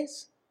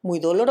fuertes, muy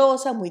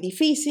dolorosas, muy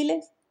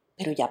difíciles,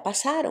 pero ya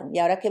pasaron. ¿Y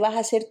ahora qué vas a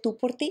hacer tú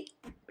por ti?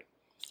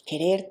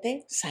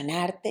 Quererte,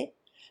 sanarte,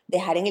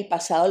 dejar en el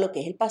pasado lo que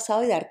es el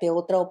pasado y darte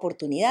otra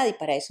oportunidad. Y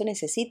para eso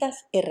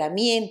necesitas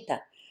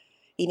herramientas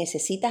y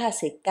necesitas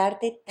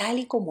aceptarte tal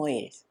y como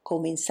eres.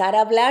 Comenzar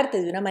a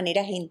hablarte de una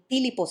manera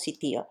gentil y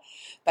positiva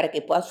para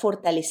que puedas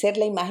fortalecer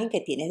la imagen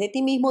que tienes de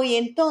ti mismo y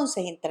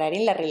entonces entrar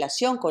en la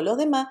relación con los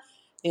demás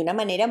de una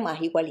manera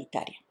más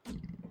igualitaria.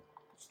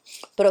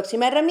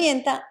 Próxima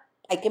herramienta,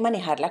 hay que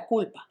manejar la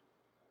culpa.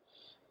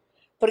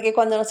 Porque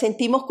cuando nos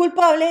sentimos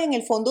culpables, en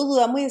el fondo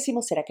dudamos y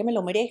decimos, ¿será que me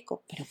lo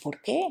merezco? ¿Pero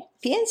por qué?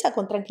 Piensa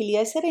con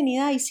tranquilidad y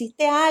serenidad,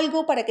 ¿hiciste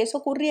algo para que eso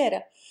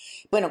ocurriera?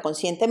 Bueno,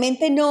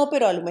 conscientemente no,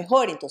 pero a lo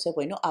mejor. Entonces,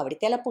 bueno,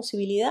 ábrete a la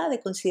posibilidad de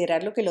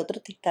considerar lo que el otro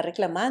te está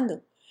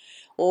reclamando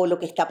o lo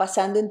que está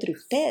pasando entre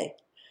ustedes.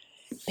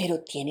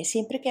 Pero tiene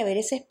siempre que haber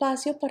ese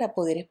espacio para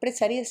poder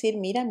expresar y decir,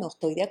 mira, no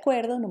estoy de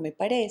acuerdo, no me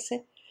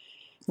parece.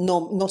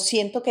 No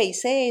siento que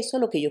hice eso,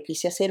 lo que yo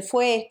quise hacer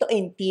fue esto,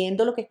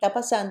 entiendo lo que está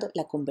pasando,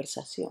 la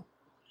conversación.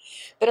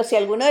 Pero si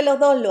alguno de los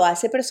dos lo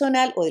hace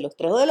personal o de los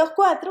tres o de los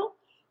cuatro,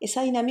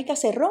 esa dinámica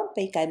se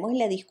rompe y caemos en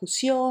la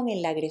discusión,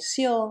 en la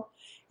agresión,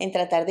 en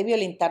tratar de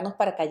violentarnos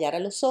para callar a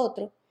los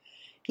otros.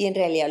 Y en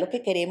realidad lo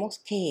que queremos,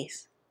 ¿qué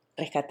es?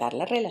 Rescatar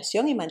la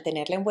relación y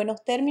mantenerla en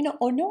buenos términos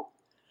o no.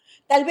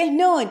 Tal vez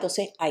no,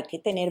 entonces hay que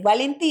tener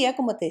valentía,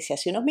 como te decía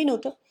hace unos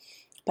minutos,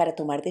 para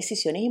tomar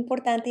decisiones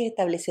importantes y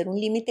establecer un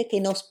límite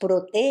que nos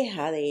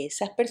proteja de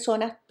esas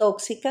personas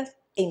tóxicas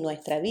en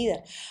nuestra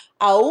vida,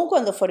 aun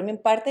cuando formen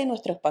parte de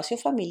nuestro espacio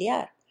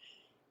familiar.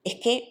 Es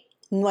que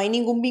no hay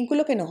ningún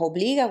vínculo que nos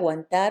obligue a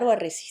aguantar o a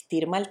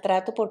resistir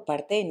maltrato por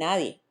parte de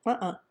nadie.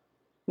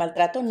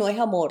 Maltrato no es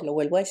amor, lo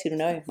vuelvo a decir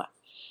una vez más.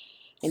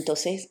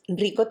 Entonces,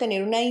 rico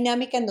tener una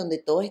dinámica en donde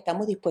todos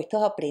estamos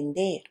dispuestos a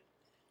aprender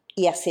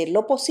y hacer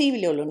lo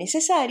posible o lo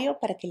necesario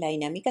para que la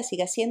dinámica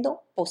siga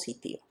siendo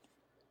positiva.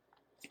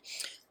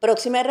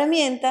 Próxima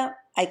herramienta,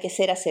 hay que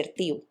ser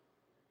asertivo.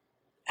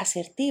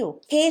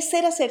 Asertivo. ¿Qué es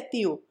ser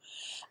asertivo?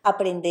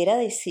 Aprender a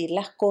decir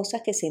las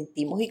cosas que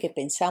sentimos y que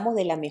pensamos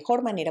de la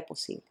mejor manera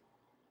posible.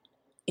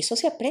 Eso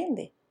se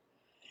aprende.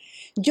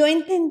 Yo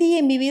entendí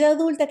en mi vida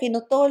adulta que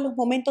no todos los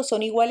momentos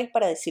son iguales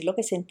para decir lo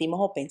que sentimos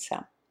o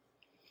pensamos.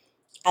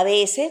 A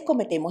veces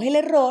cometemos el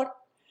error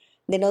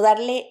de no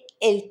darle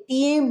el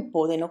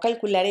tiempo, de no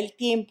calcular el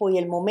tiempo y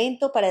el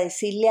momento para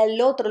decirle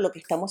al otro lo que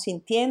estamos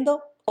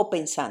sintiendo o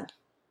pensando.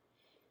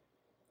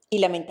 Y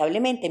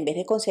lamentablemente, en vez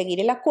de conseguir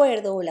el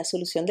acuerdo o la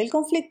solución del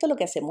conflicto, lo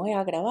que hacemos es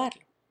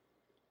agravarlo.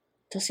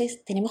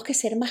 Entonces, tenemos que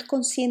ser más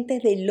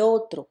conscientes del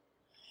otro,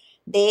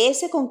 de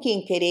ese con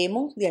quien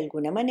queremos, de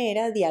alguna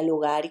manera,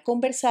 dialogar y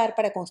conversar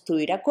para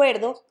construir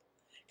acuerdos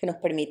que nos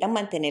permitan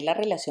mantener la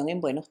relación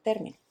en buenos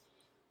términos.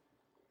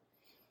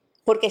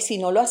 Porque si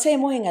no lo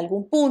hacemos en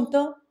algún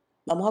punto,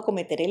 vamos a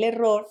cometer el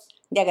error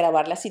de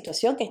agravar la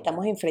situación que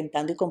estamos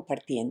enfrentando y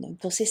compartiendo.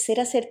 Entonces, ser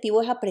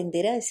asertivo es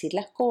aprender a decir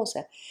las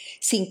cosas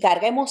sin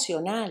carga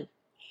emocional,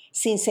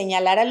 sin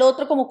señalar al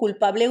otro como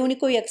culpable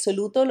único y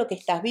absoluto de lo que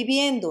estás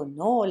viviendo.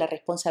 No, la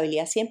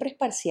responsabilidad siempre es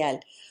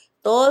parcial.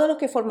 Todos los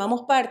que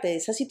formamos parte de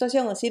esa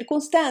situación o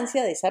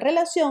circunstancia, de esa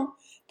relación,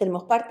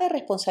 tenemos parte de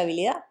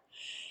responsabilidad.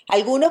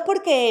 Algunos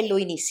porque lo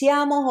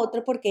iniciamos,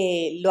 otros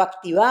porque lo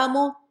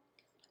activamos,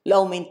 lo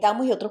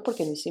aumentamos y otros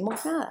porque no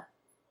hicimos nada.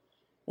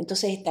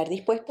 Entonces, estar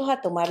dispuestos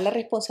a tomar la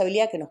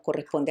responsabilidad que nos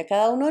corresponde a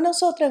cada uno de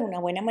nosotros es una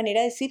buena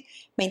manera de decir,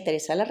 me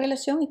interesa la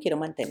relación y quiero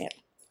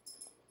mantenerla.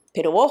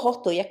 Pero ojo,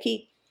 estoy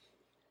aquí.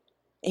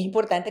 Es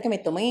importante que me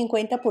tomen en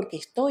cuenta porque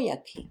estoy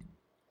aquí.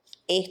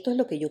 Esto es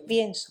lo que yo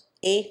pienso,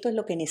 esto es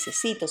lo que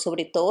necesito,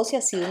 sobre todo si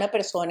has sido una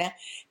persona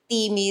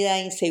tímida,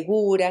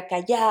 insegura,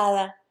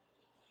 callada,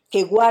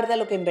 que guarda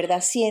lo que en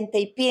verdad siente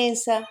y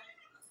piensa.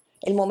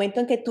 El momento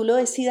en que tú lo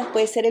decidas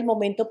puede ser el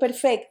momento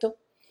perfecto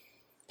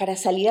para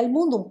salir al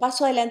mundo, un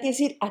paso adelante y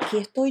decir, aquí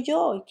estoy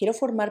yo y quiero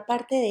formar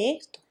parte de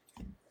esto.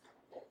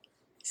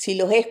 Si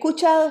los he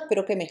escuchado,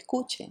 espero que me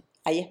escuchen.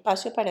 ¿Hay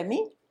espacio para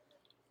mí?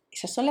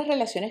 Esas son las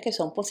relaciones que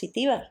son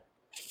positivas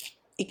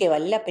y que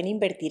vale la pena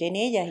invertir en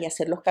ellas y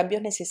hacer los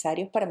cambios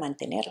necesarios para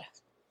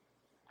mantenerlas.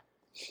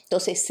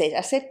 Entonces, ser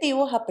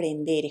asertivos,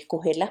 aprender,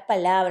 escoger las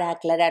palabras,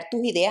 aclarar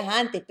tus ideas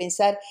antes,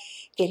 pensar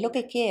qué es lo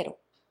que quiero,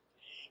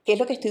 qué es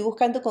lo que estoy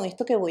buscando con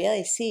esto que voy a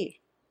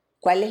decir.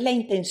 ¿Cuál es la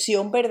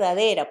intención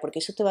verdadera? Porque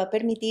eso te va a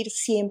permitir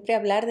siempre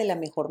hablar de la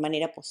mejor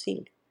manera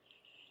posible.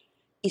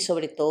 Y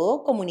sobre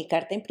todo,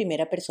 comunicarte en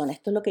primera persona.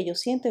 Esto es lo que yo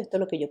siento, esto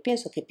es lo que yo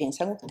pienso. ¿Qué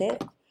piensan ustedes?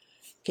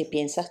 ¿Qué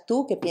piensas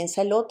tú? ¿Qué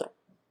piensa el otro?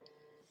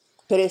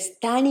 Pero es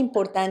tan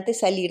importante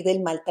salir del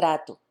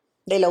maltrato,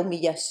 de la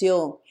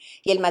humillación.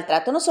 Y el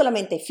maltrato no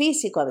solamente es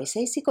físico, a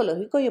veces es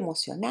psicológico y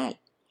emocional.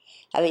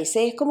 A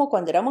veces es como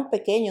cuando éramos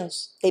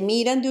pequeños. Te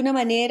miran de una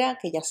manera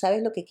que ya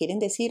sabes lo que quieren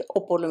decir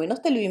o por lo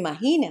menos te lo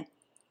imaginas.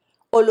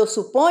 o lo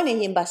supones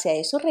y en base a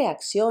eso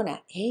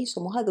reaccionas. ¡Hey,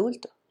 somos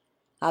adultos!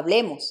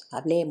 Hablemos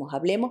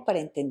para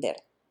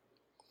entender.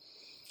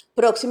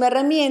 Próxima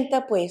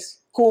herramienta,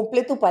 pues,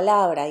 cumple tu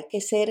palabra. Hay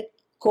que ser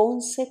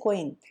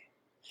consecuente.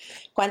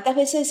 ¿Cuántas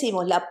veces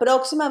decimos, la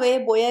próxima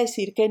vez voy a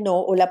decir que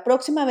no, o la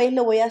próxima vez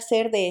lo voy a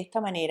hacer de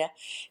esta manera?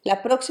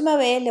 La próxima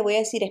vez le voy a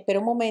decir, espera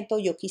un momento,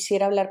 yo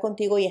quisiera hablar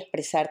contigo y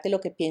expresarte lo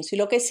que pienso y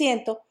lo que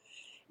siento.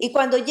 Y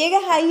cuando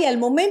llegas ahí al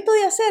momento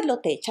de hacerlo,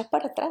 te echas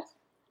para atrás.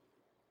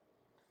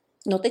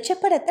 No te eches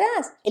para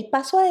atrás, el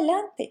paso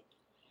adelante.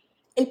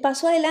 El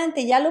paso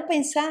adelante, ya lo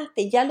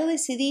pensaste, ya lo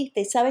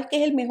decidiste, sabes que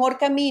es el mejor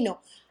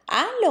camino.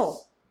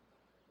 Hazlo.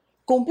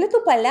 Cumple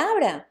tu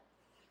palabra.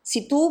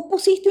 Si tú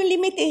pusiste un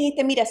límite y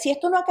dijiste, mira, si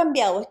esto no ha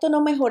cambiado, esto no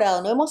ha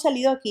mejorado, no hemos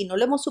salido aquí, no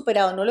lo hemos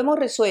superado, no lo hemos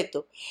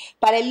resuelto,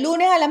 para el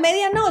lunes a la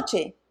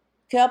medianoche,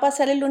 ¿qué va a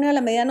pasar el lunes a la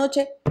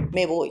medianoche?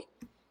 Me voy.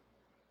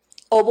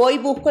 O voy y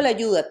busco la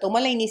ayuda, tomo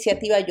la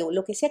iniciativa yo.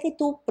 Lo que sea que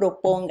tú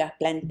propongas,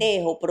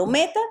 plantees o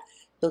prometas,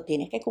 lo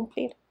tienes que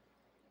cumplir.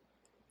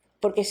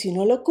 Porque si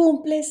no lo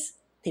cumples,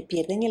 te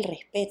pierden el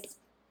respeto.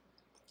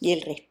 Y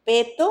el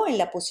respeto en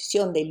la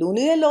posición del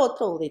uno y del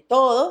otro, o de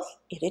todos,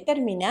 es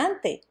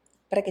determinante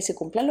para que se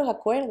cumplan los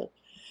acuerdos,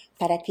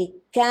 para que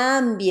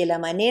cambie la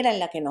manera en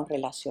la que nos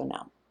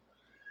relacionamos.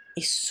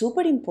 Es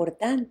súper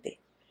importante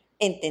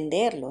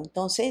entenderlo.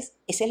 Entonces,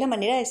 esa es la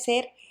manera de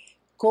ser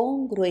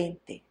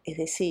congruente. Es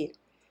decir,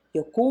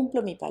 yo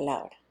cumplo mi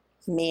palabra,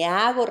 me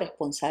hago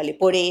responsable.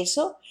 Por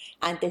eso,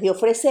 antes de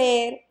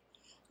ofrecer,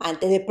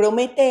 antes de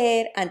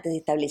prometer, antes de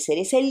establecer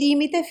ese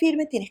límite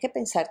firme, tienes que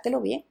pensártelo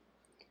bien.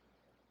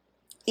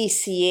 Y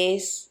si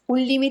es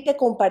un límite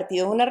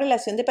compartido en una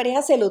relación de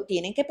pareja, se lo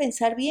tienen que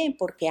pensar bien,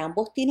 porque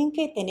ambos tienen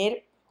que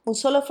tener un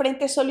solo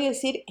frente solo y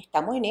decir,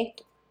 estamos en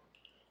esto.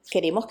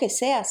 Queremos que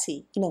sea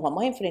así y nos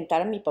vamos a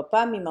enfrentar a mi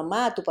papá, a mi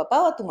mamá, a tu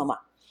papá o a tu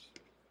mamá.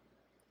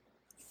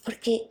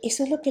 Porque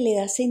eso es lo que le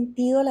da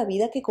sentido a la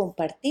vida que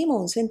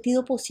compartimos, un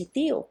sentido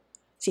positivo.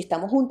 Si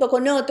estamos junto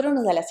con otro,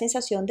 nos da la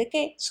sensación de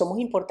que somos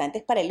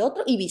importantes para el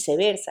otro y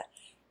viceversa.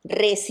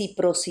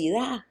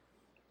 Reciprocidad.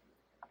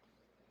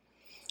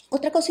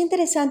 Otra cosa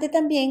interesante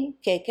también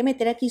que hay que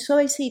meter aquí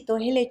suavecito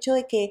es el hecho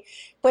de que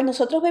pues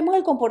nosotros vemos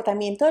el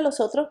comportamiento de los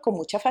otros con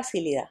mucha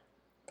facilidad,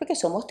 porque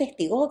somos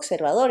testigos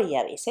observadores y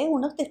a veces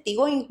unos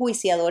testigos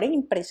enjuiciadores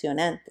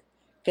impresionantes,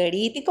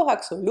 críticos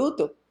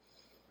absolutos.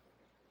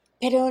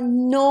 Pero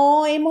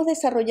no hemos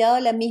desarrollado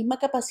la misma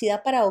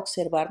capacidad para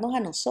observarnos a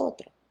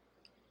nosotros,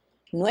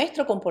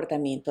 nuestro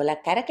comportamiento,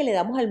 la cara que le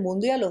damos al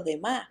mundo y a los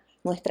demás,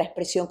 nuestra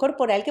expresión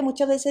corporal que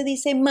muchas veces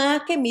dice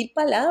más que 1000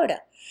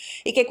 palabras.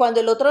 Y que cuando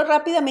el otro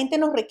rápidamente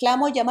nos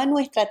reclama o llama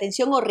nuestra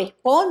atención o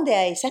responde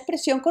a esa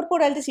expresión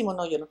corporal, decimos,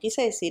 no, yo no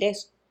quise decir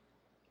eso.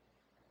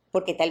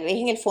 Porque tal vez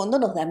en el fondo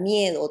nos da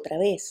miedo otra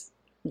vez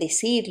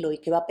decirlo y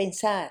qué va a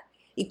pensar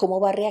y cómo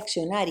va a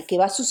reaccionar y qué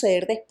va a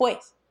suceder después.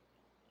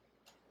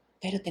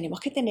 Pero tenemos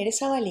que tener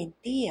esa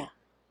valentía,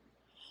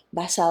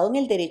 basado en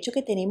el derecho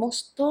que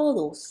tenemos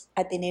todos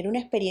a tener una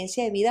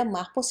experiencia de vida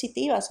más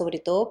positiva, sobre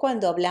todo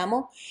cuando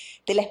hablamos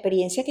de la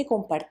experiencia que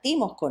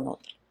compartimos con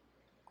otros.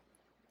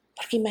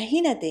 Porque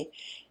imagínate,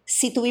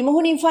 si tuvimos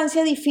una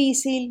infancia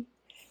difícil,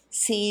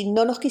 si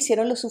no nos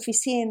quisieron lo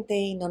suficiente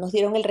y no nos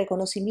dieron el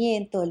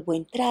reconocimiento, el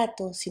buen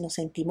trato, si nos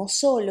sentimos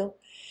solos,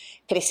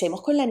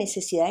 crecemos con la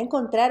necesidad de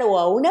encontrar o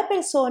a una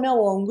persona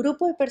o a un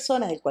grupo de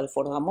personas del cual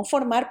formamos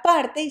formar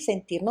parte y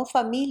sentirnos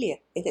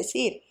familia, es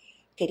decir,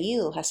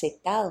 queridos,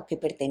 aceptados, que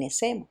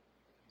pertenecemos.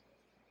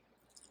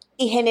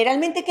 Y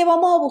generalmente, ¿qué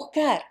vamos a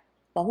buscar?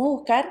 Vamos a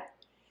buscar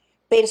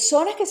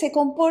personas que se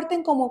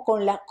comporten como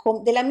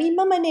de la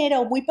misma manera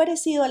o muy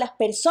parecido a las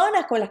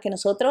personas con las que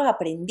nosotros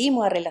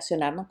aprendimos a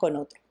relacionarnos con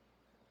otros.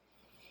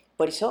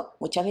 Por eso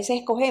muchas veces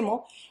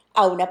escogemos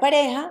a una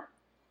pareja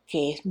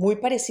que es muy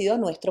parecido a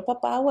nuestro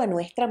papá o a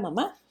nuestra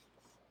mamá,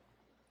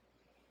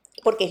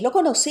 porque es lo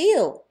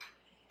conocido.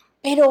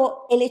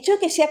 Pero el hecho de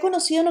que sea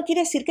conocido no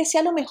quiere decir que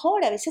sea lo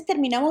mejor. A veces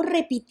terminamos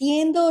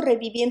repitiendo o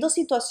reviviendo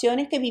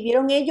situaciones que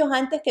vivieron ellos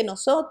antes que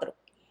nosotros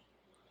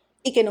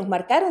y que nos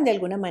marcaron de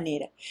alguna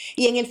manera.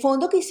 Y en el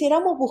fondo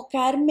quisiéramos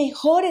buscar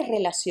mejores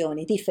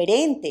relaciones,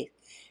 diferentes,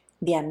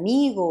 de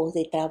amigos,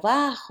 de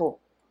trabajo,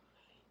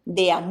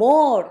 de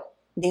amor,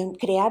 de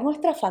crear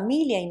nuestra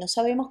familia y no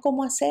sabemos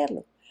cómo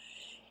hacerlo.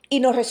 Y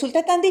nos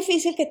resulta tan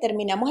difícil que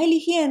terminamos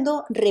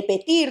eligiendo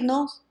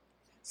repetirnos,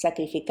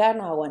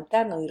 sacrificarnos,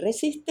 aguantarnos y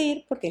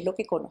resistir porque es lo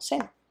que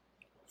conocemos.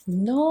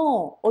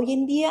 No, hoy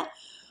en día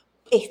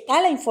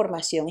está la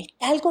información,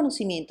 está el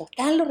conocimiento,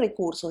 están los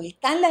recursos,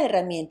 están las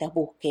herramientas.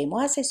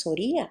 Busquemos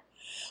asesoría,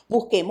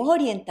 busquemos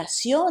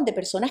orientación de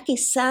personas que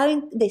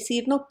saben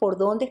decirnos por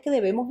dónde es que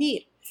debemos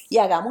ir y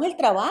hagamos el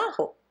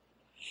trabajo.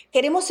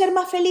 Queremos ser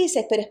más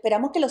felices, pero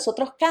esperamos que los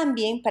otros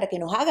cambien para que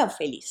nos hagan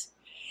felices.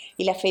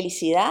 Y la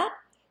felicidad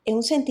es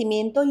un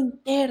sentimiento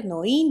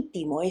interno,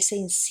 íntimo,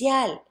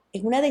 esencial.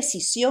 Es una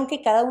decisión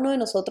que cada uno de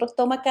nosotros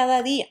toma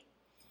cada día.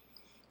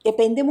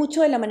 Depende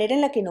mucho de la manera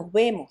en la que nos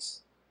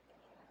vemos,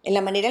 en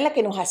la manera en la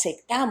que nos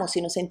aceptamos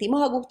y nos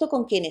sentimos a gusto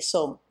con quienes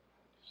somos.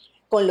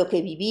 con lo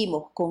que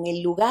vivimos, con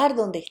el lugar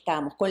donde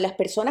estamos, con las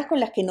personas con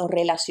las que nos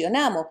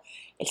relacionamos,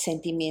 el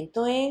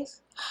sentimiento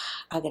es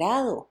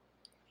agrado,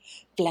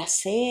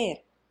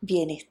 placer,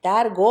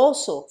 bienestar,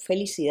 gozo,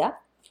 felicidad,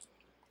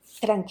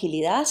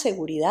 tranquilidad,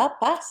 seguridad,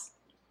 paz.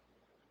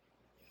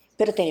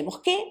 Pero tenemos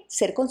que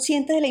ser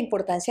conscientes de la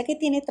importancia que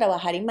tiene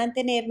trabajar y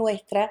mantener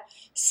nuestra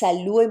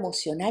salud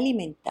emocional y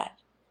mental.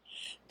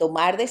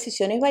 Tomar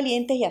decisiones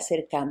valientes y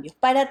hacer cambios.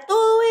 Para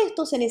todo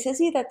esto se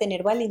necesita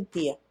tener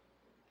valentía.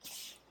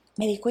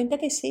 Me di cuenta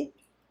que sí.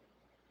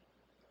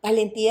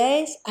 Valentía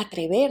es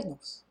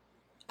atrevernos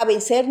a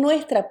vencer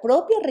nuestra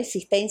propia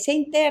resistencia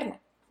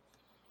interna,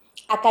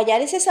 a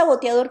callar ese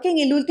saboteador que en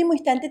el último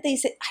instante te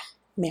dice, ay,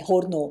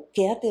 mejor no,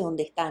 quédate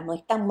donde estás, no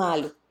es tan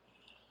malo,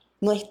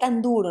 no es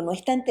tan duro, no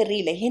es tan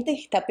terrible, hay gente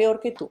que está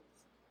peor que tú.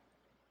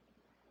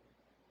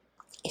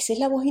 Esa es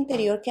la voz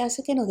interior que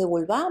hace que nos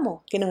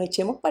devolvamos, que nos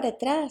echemos para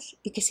atrás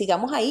y que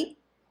sigamos ahí.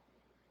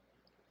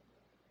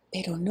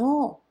 Pero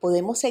no,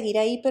 podemos seguir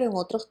ahí, pero en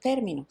otros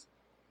términos.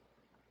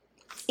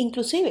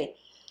 Inclusive,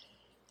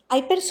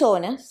 hay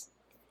personas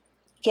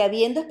que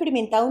habiendo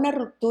experimentado una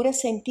ruptura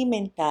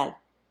sentimental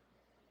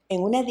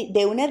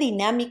de una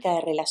dinámica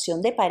de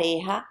relación de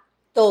pareja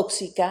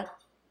tóxica,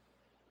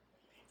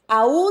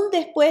 aún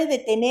después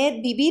de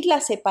vivir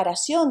la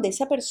separación de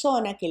esa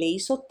persona que le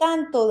hizo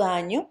tanto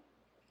daño,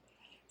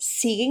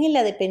 siguen en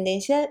la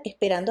dependencia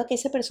esperando a que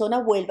esa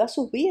persona vuelva a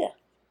sus vidas.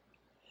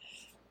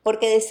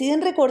 Porque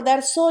deciden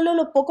recordar solo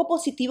lo poco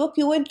positivo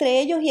que hubo entre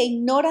ellos y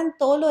ignoran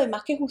todo lo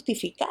demás que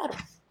justificaron.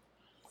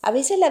 A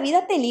veces la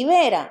vida te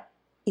libera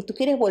y tú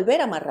quieres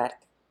volver a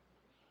amarrarte.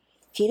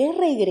 Quieres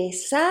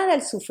regresar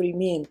al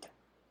sufrimiento,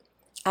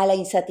 a la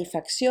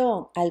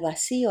insatisfacción, al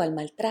vacío, al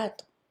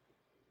maltrato.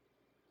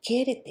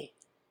 Quiérete.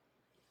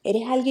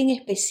 Eres alguien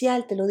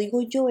especial, te lo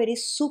digo yo,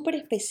 eres súper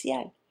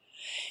especial.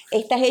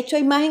 Estás hecho a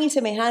imagen y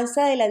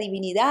semejanza de la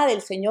divinidad,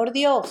 del Señor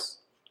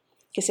Dios,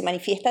 que se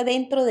manifiesta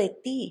dentro de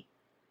ti.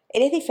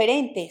 ¿Eres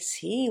diferente?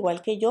 Sí,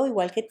 igual que yo,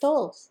 igual que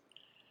todos.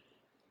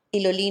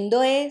 Y lo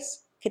lindo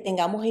es que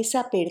tengamos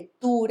esa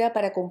apertura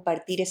para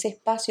compartir ese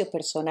espacio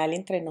personal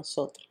entre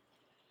nosotros,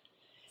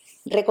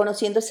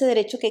 reconociendo ese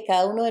derecho que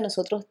cada uno de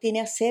nosotros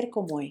tiene a ser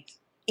como es,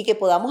 y que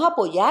podamos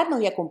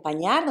apoyarnos y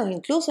acompañarnos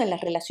incluso en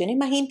las relaciones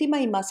más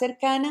íntimas y más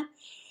cercanas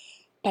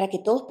para que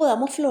todos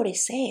podamos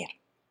florecer,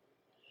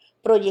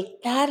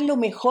 proyectar lo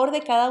mejor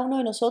de cada uno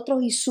de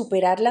nosotros y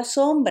superar la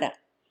sombra.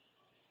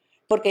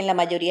 Porque en la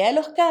mayoría de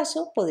los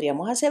casos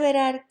podríamos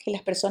aseverar que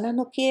las personas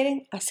no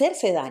quieren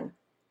hacerse daño.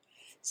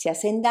 Se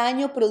hacen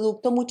daño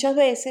producto muchas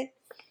veces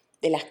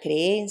de las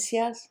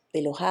creencias,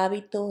 de los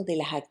hábitos, de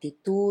las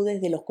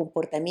actitudes, de los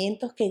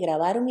comportamientos que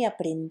grabaron y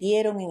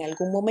aprendieron en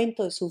algún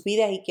momento de sus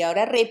vidas y que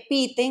ahora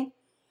repiten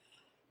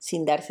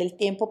sin darse el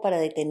tiempo para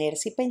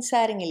detenerse y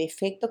pensar en el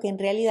efecto que en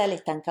realidad le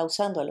están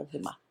causando a los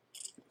demás.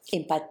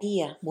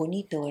 Empatía,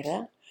 bonito,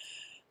 ¿verdad?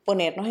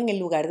 Ponernos en el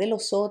lugar de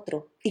los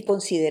otros y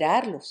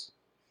considerarlos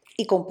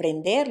y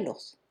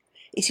comprenderlos.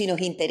 Y si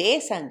nos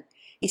interesan,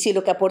 y si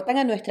lo que aportan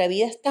a nuestra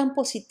vida es tan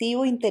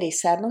positivo,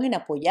 interesarnos en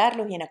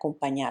apoyarlos y en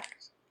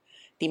acompañarlos.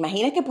 ¿Te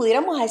imaginas que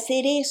pudiéramos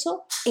hacer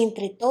eso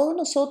entre todos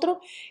nosotros?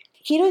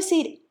 Quiero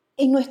decir,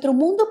 en nuestro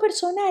mundo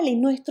personal,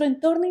 en nuestro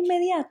entorno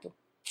inmediato.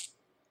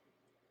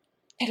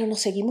 Pero nos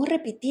seguimos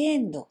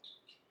repitiendo.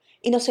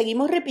 Y nos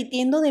seguimos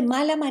repitiendo de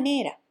mala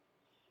manera.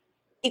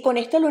 Y con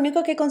esto lo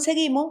único que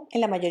conseguimos,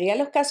 en la mayoría de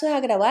los casos, es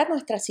agravar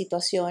nuestras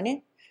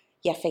situaciones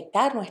y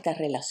afectar nuestras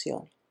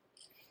relaciones.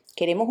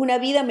 Queremos una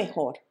vida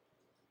mejor.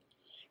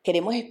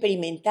 Queremos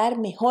experimentar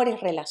mejores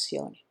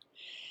relaciones.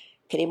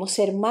 Queremos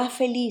ser más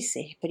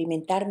felices,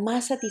 experimentar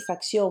más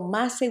satisfacción,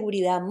 más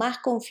seguridad, más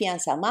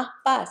confianza, más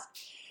paz.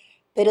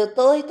 Pero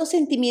todos estos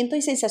sentimientos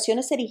y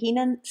sensaciones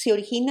se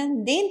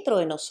originan dentro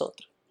de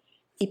nosotros.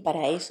 Y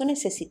para eso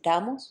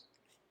necesitamos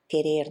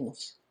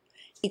querernos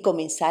y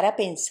comenzar a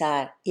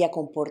pensar y a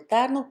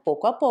comportarnos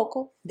poco a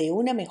poco de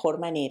una mejor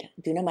manera,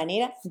 de una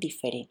manera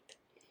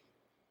diferente.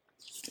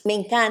 Me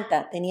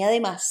encanta, tenía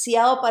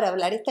demasiado para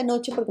hablar esta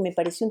noche porque me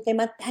parece un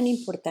tema tan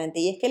importante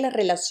y es que las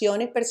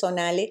relaciones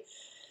personales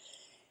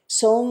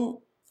son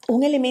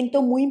un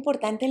elemento muy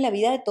importante en la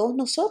vida de todos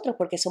nosotros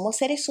porque somos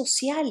seres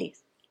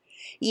sociales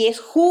y es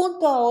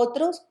junto a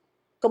otros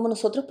como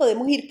nosotros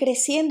podemos ir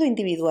creciendo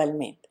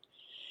individualmente.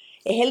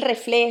 Es el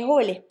reflejo,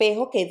 el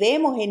espejo que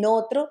vemos en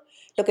otro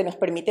lo que nos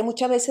permite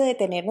muchas veces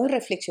detenernos y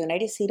reflexionar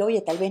y decir,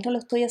 oye, tal vez no lo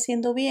estoy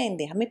haciendo bien,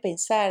 déjame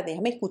pensar,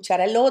 déjame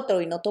escuchar al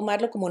otro y no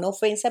tomarlo como una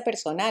ofensa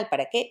personal.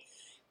 ¿Para qué?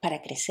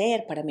 Para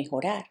crecer, para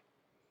mejorar,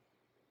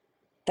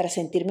 para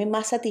sentirme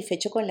más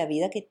satisfecho con la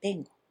vida que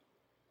tengo.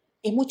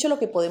 Es mucho lo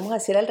que podemos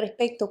hacer al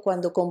respecto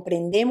cuando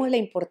comprendemos la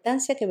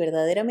importancia que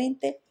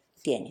verdaderamente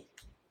tiene.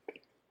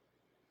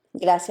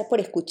 Gracias por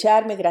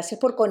escucharme, gracias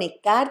por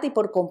conectarte y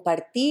por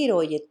compartir,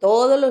 oye,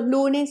 todos los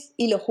lunes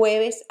y los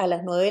jueves a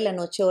las 9 de la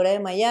noche hora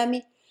de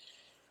Miami,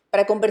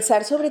 para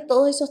conversar sobre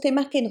todos esos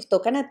temas que nos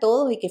tocan a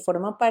todos y que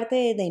forman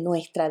parte de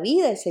nuestra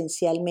vida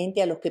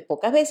esencialmente, a los que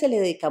pocas veces le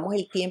dedicamos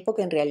el tiempo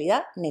que en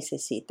realidad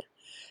necesita.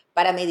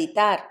 Para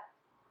meditar,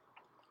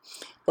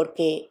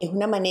 porque es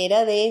una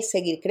manera de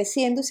seguir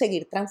creciendo y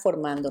seguir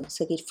transformándonos,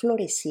 seguir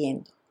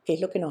floreciendo, que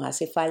es lo que nos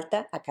hace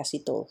falta a casi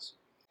todos.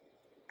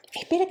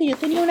 Espera, que yo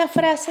tenía una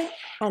frase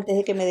antes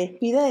de que me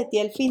despida de ti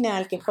al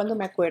final, que es cuando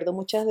me acuerdo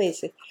muchas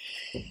veces,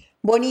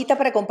 bonita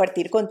para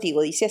compartir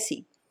contigo. Dice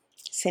así: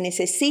 se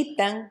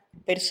necesitan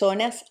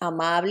personas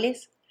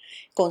amables,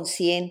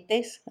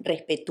 conscientes,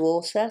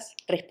 respetuosas,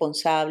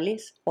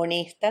 responsables,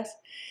 honestas,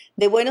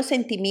 de buenos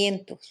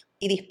sentimientos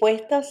y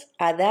dispuestas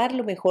a dar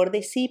lo mejor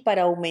de sí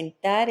para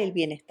aumentar el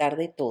bienestar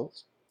de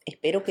todos.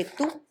 Espero que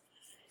tú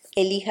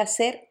elijas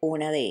ser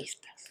una de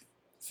estas.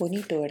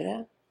 Bonito,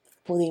 ¿verdad?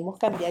 Podemos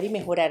cambiar y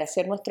mejorar,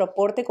 hacer nuestro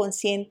aporte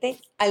consciente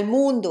al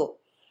mundo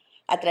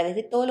a través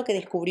de todo lo que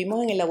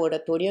descubrimos en el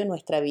laboratorio de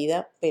nuestra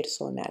vida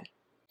personal.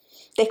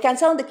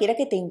 Descansa donde quiera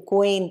que te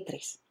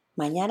encuentres.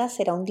 Mañana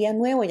será un día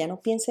nuevo, ya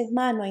no pienses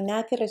más, no hay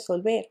nada que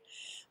resolver.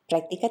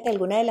 Practícate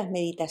alguna de las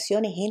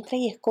meditaciones, entra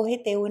y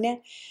escógete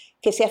una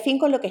que sea afín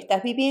con lo que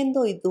estás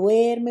viviendo y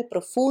duerme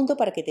profundo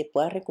para que te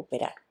puedas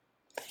recuperar.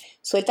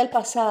 Suelta el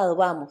pasado,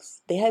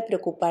 vamos, deja de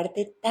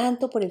preocuparte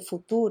tanto por el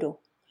futuro.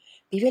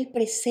 Vive el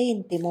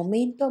presente,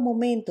 momento a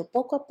momento,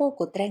 poco a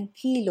poco,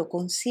 tranquilo,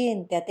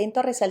 consciente, atento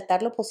a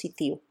resaltar lo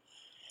positivo.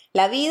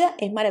 La vida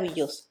es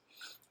maravillosa.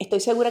 Estoy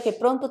segura que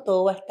pronto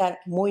todo va a estar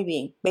muy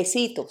bien.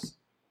 Besitos.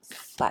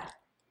 Bye.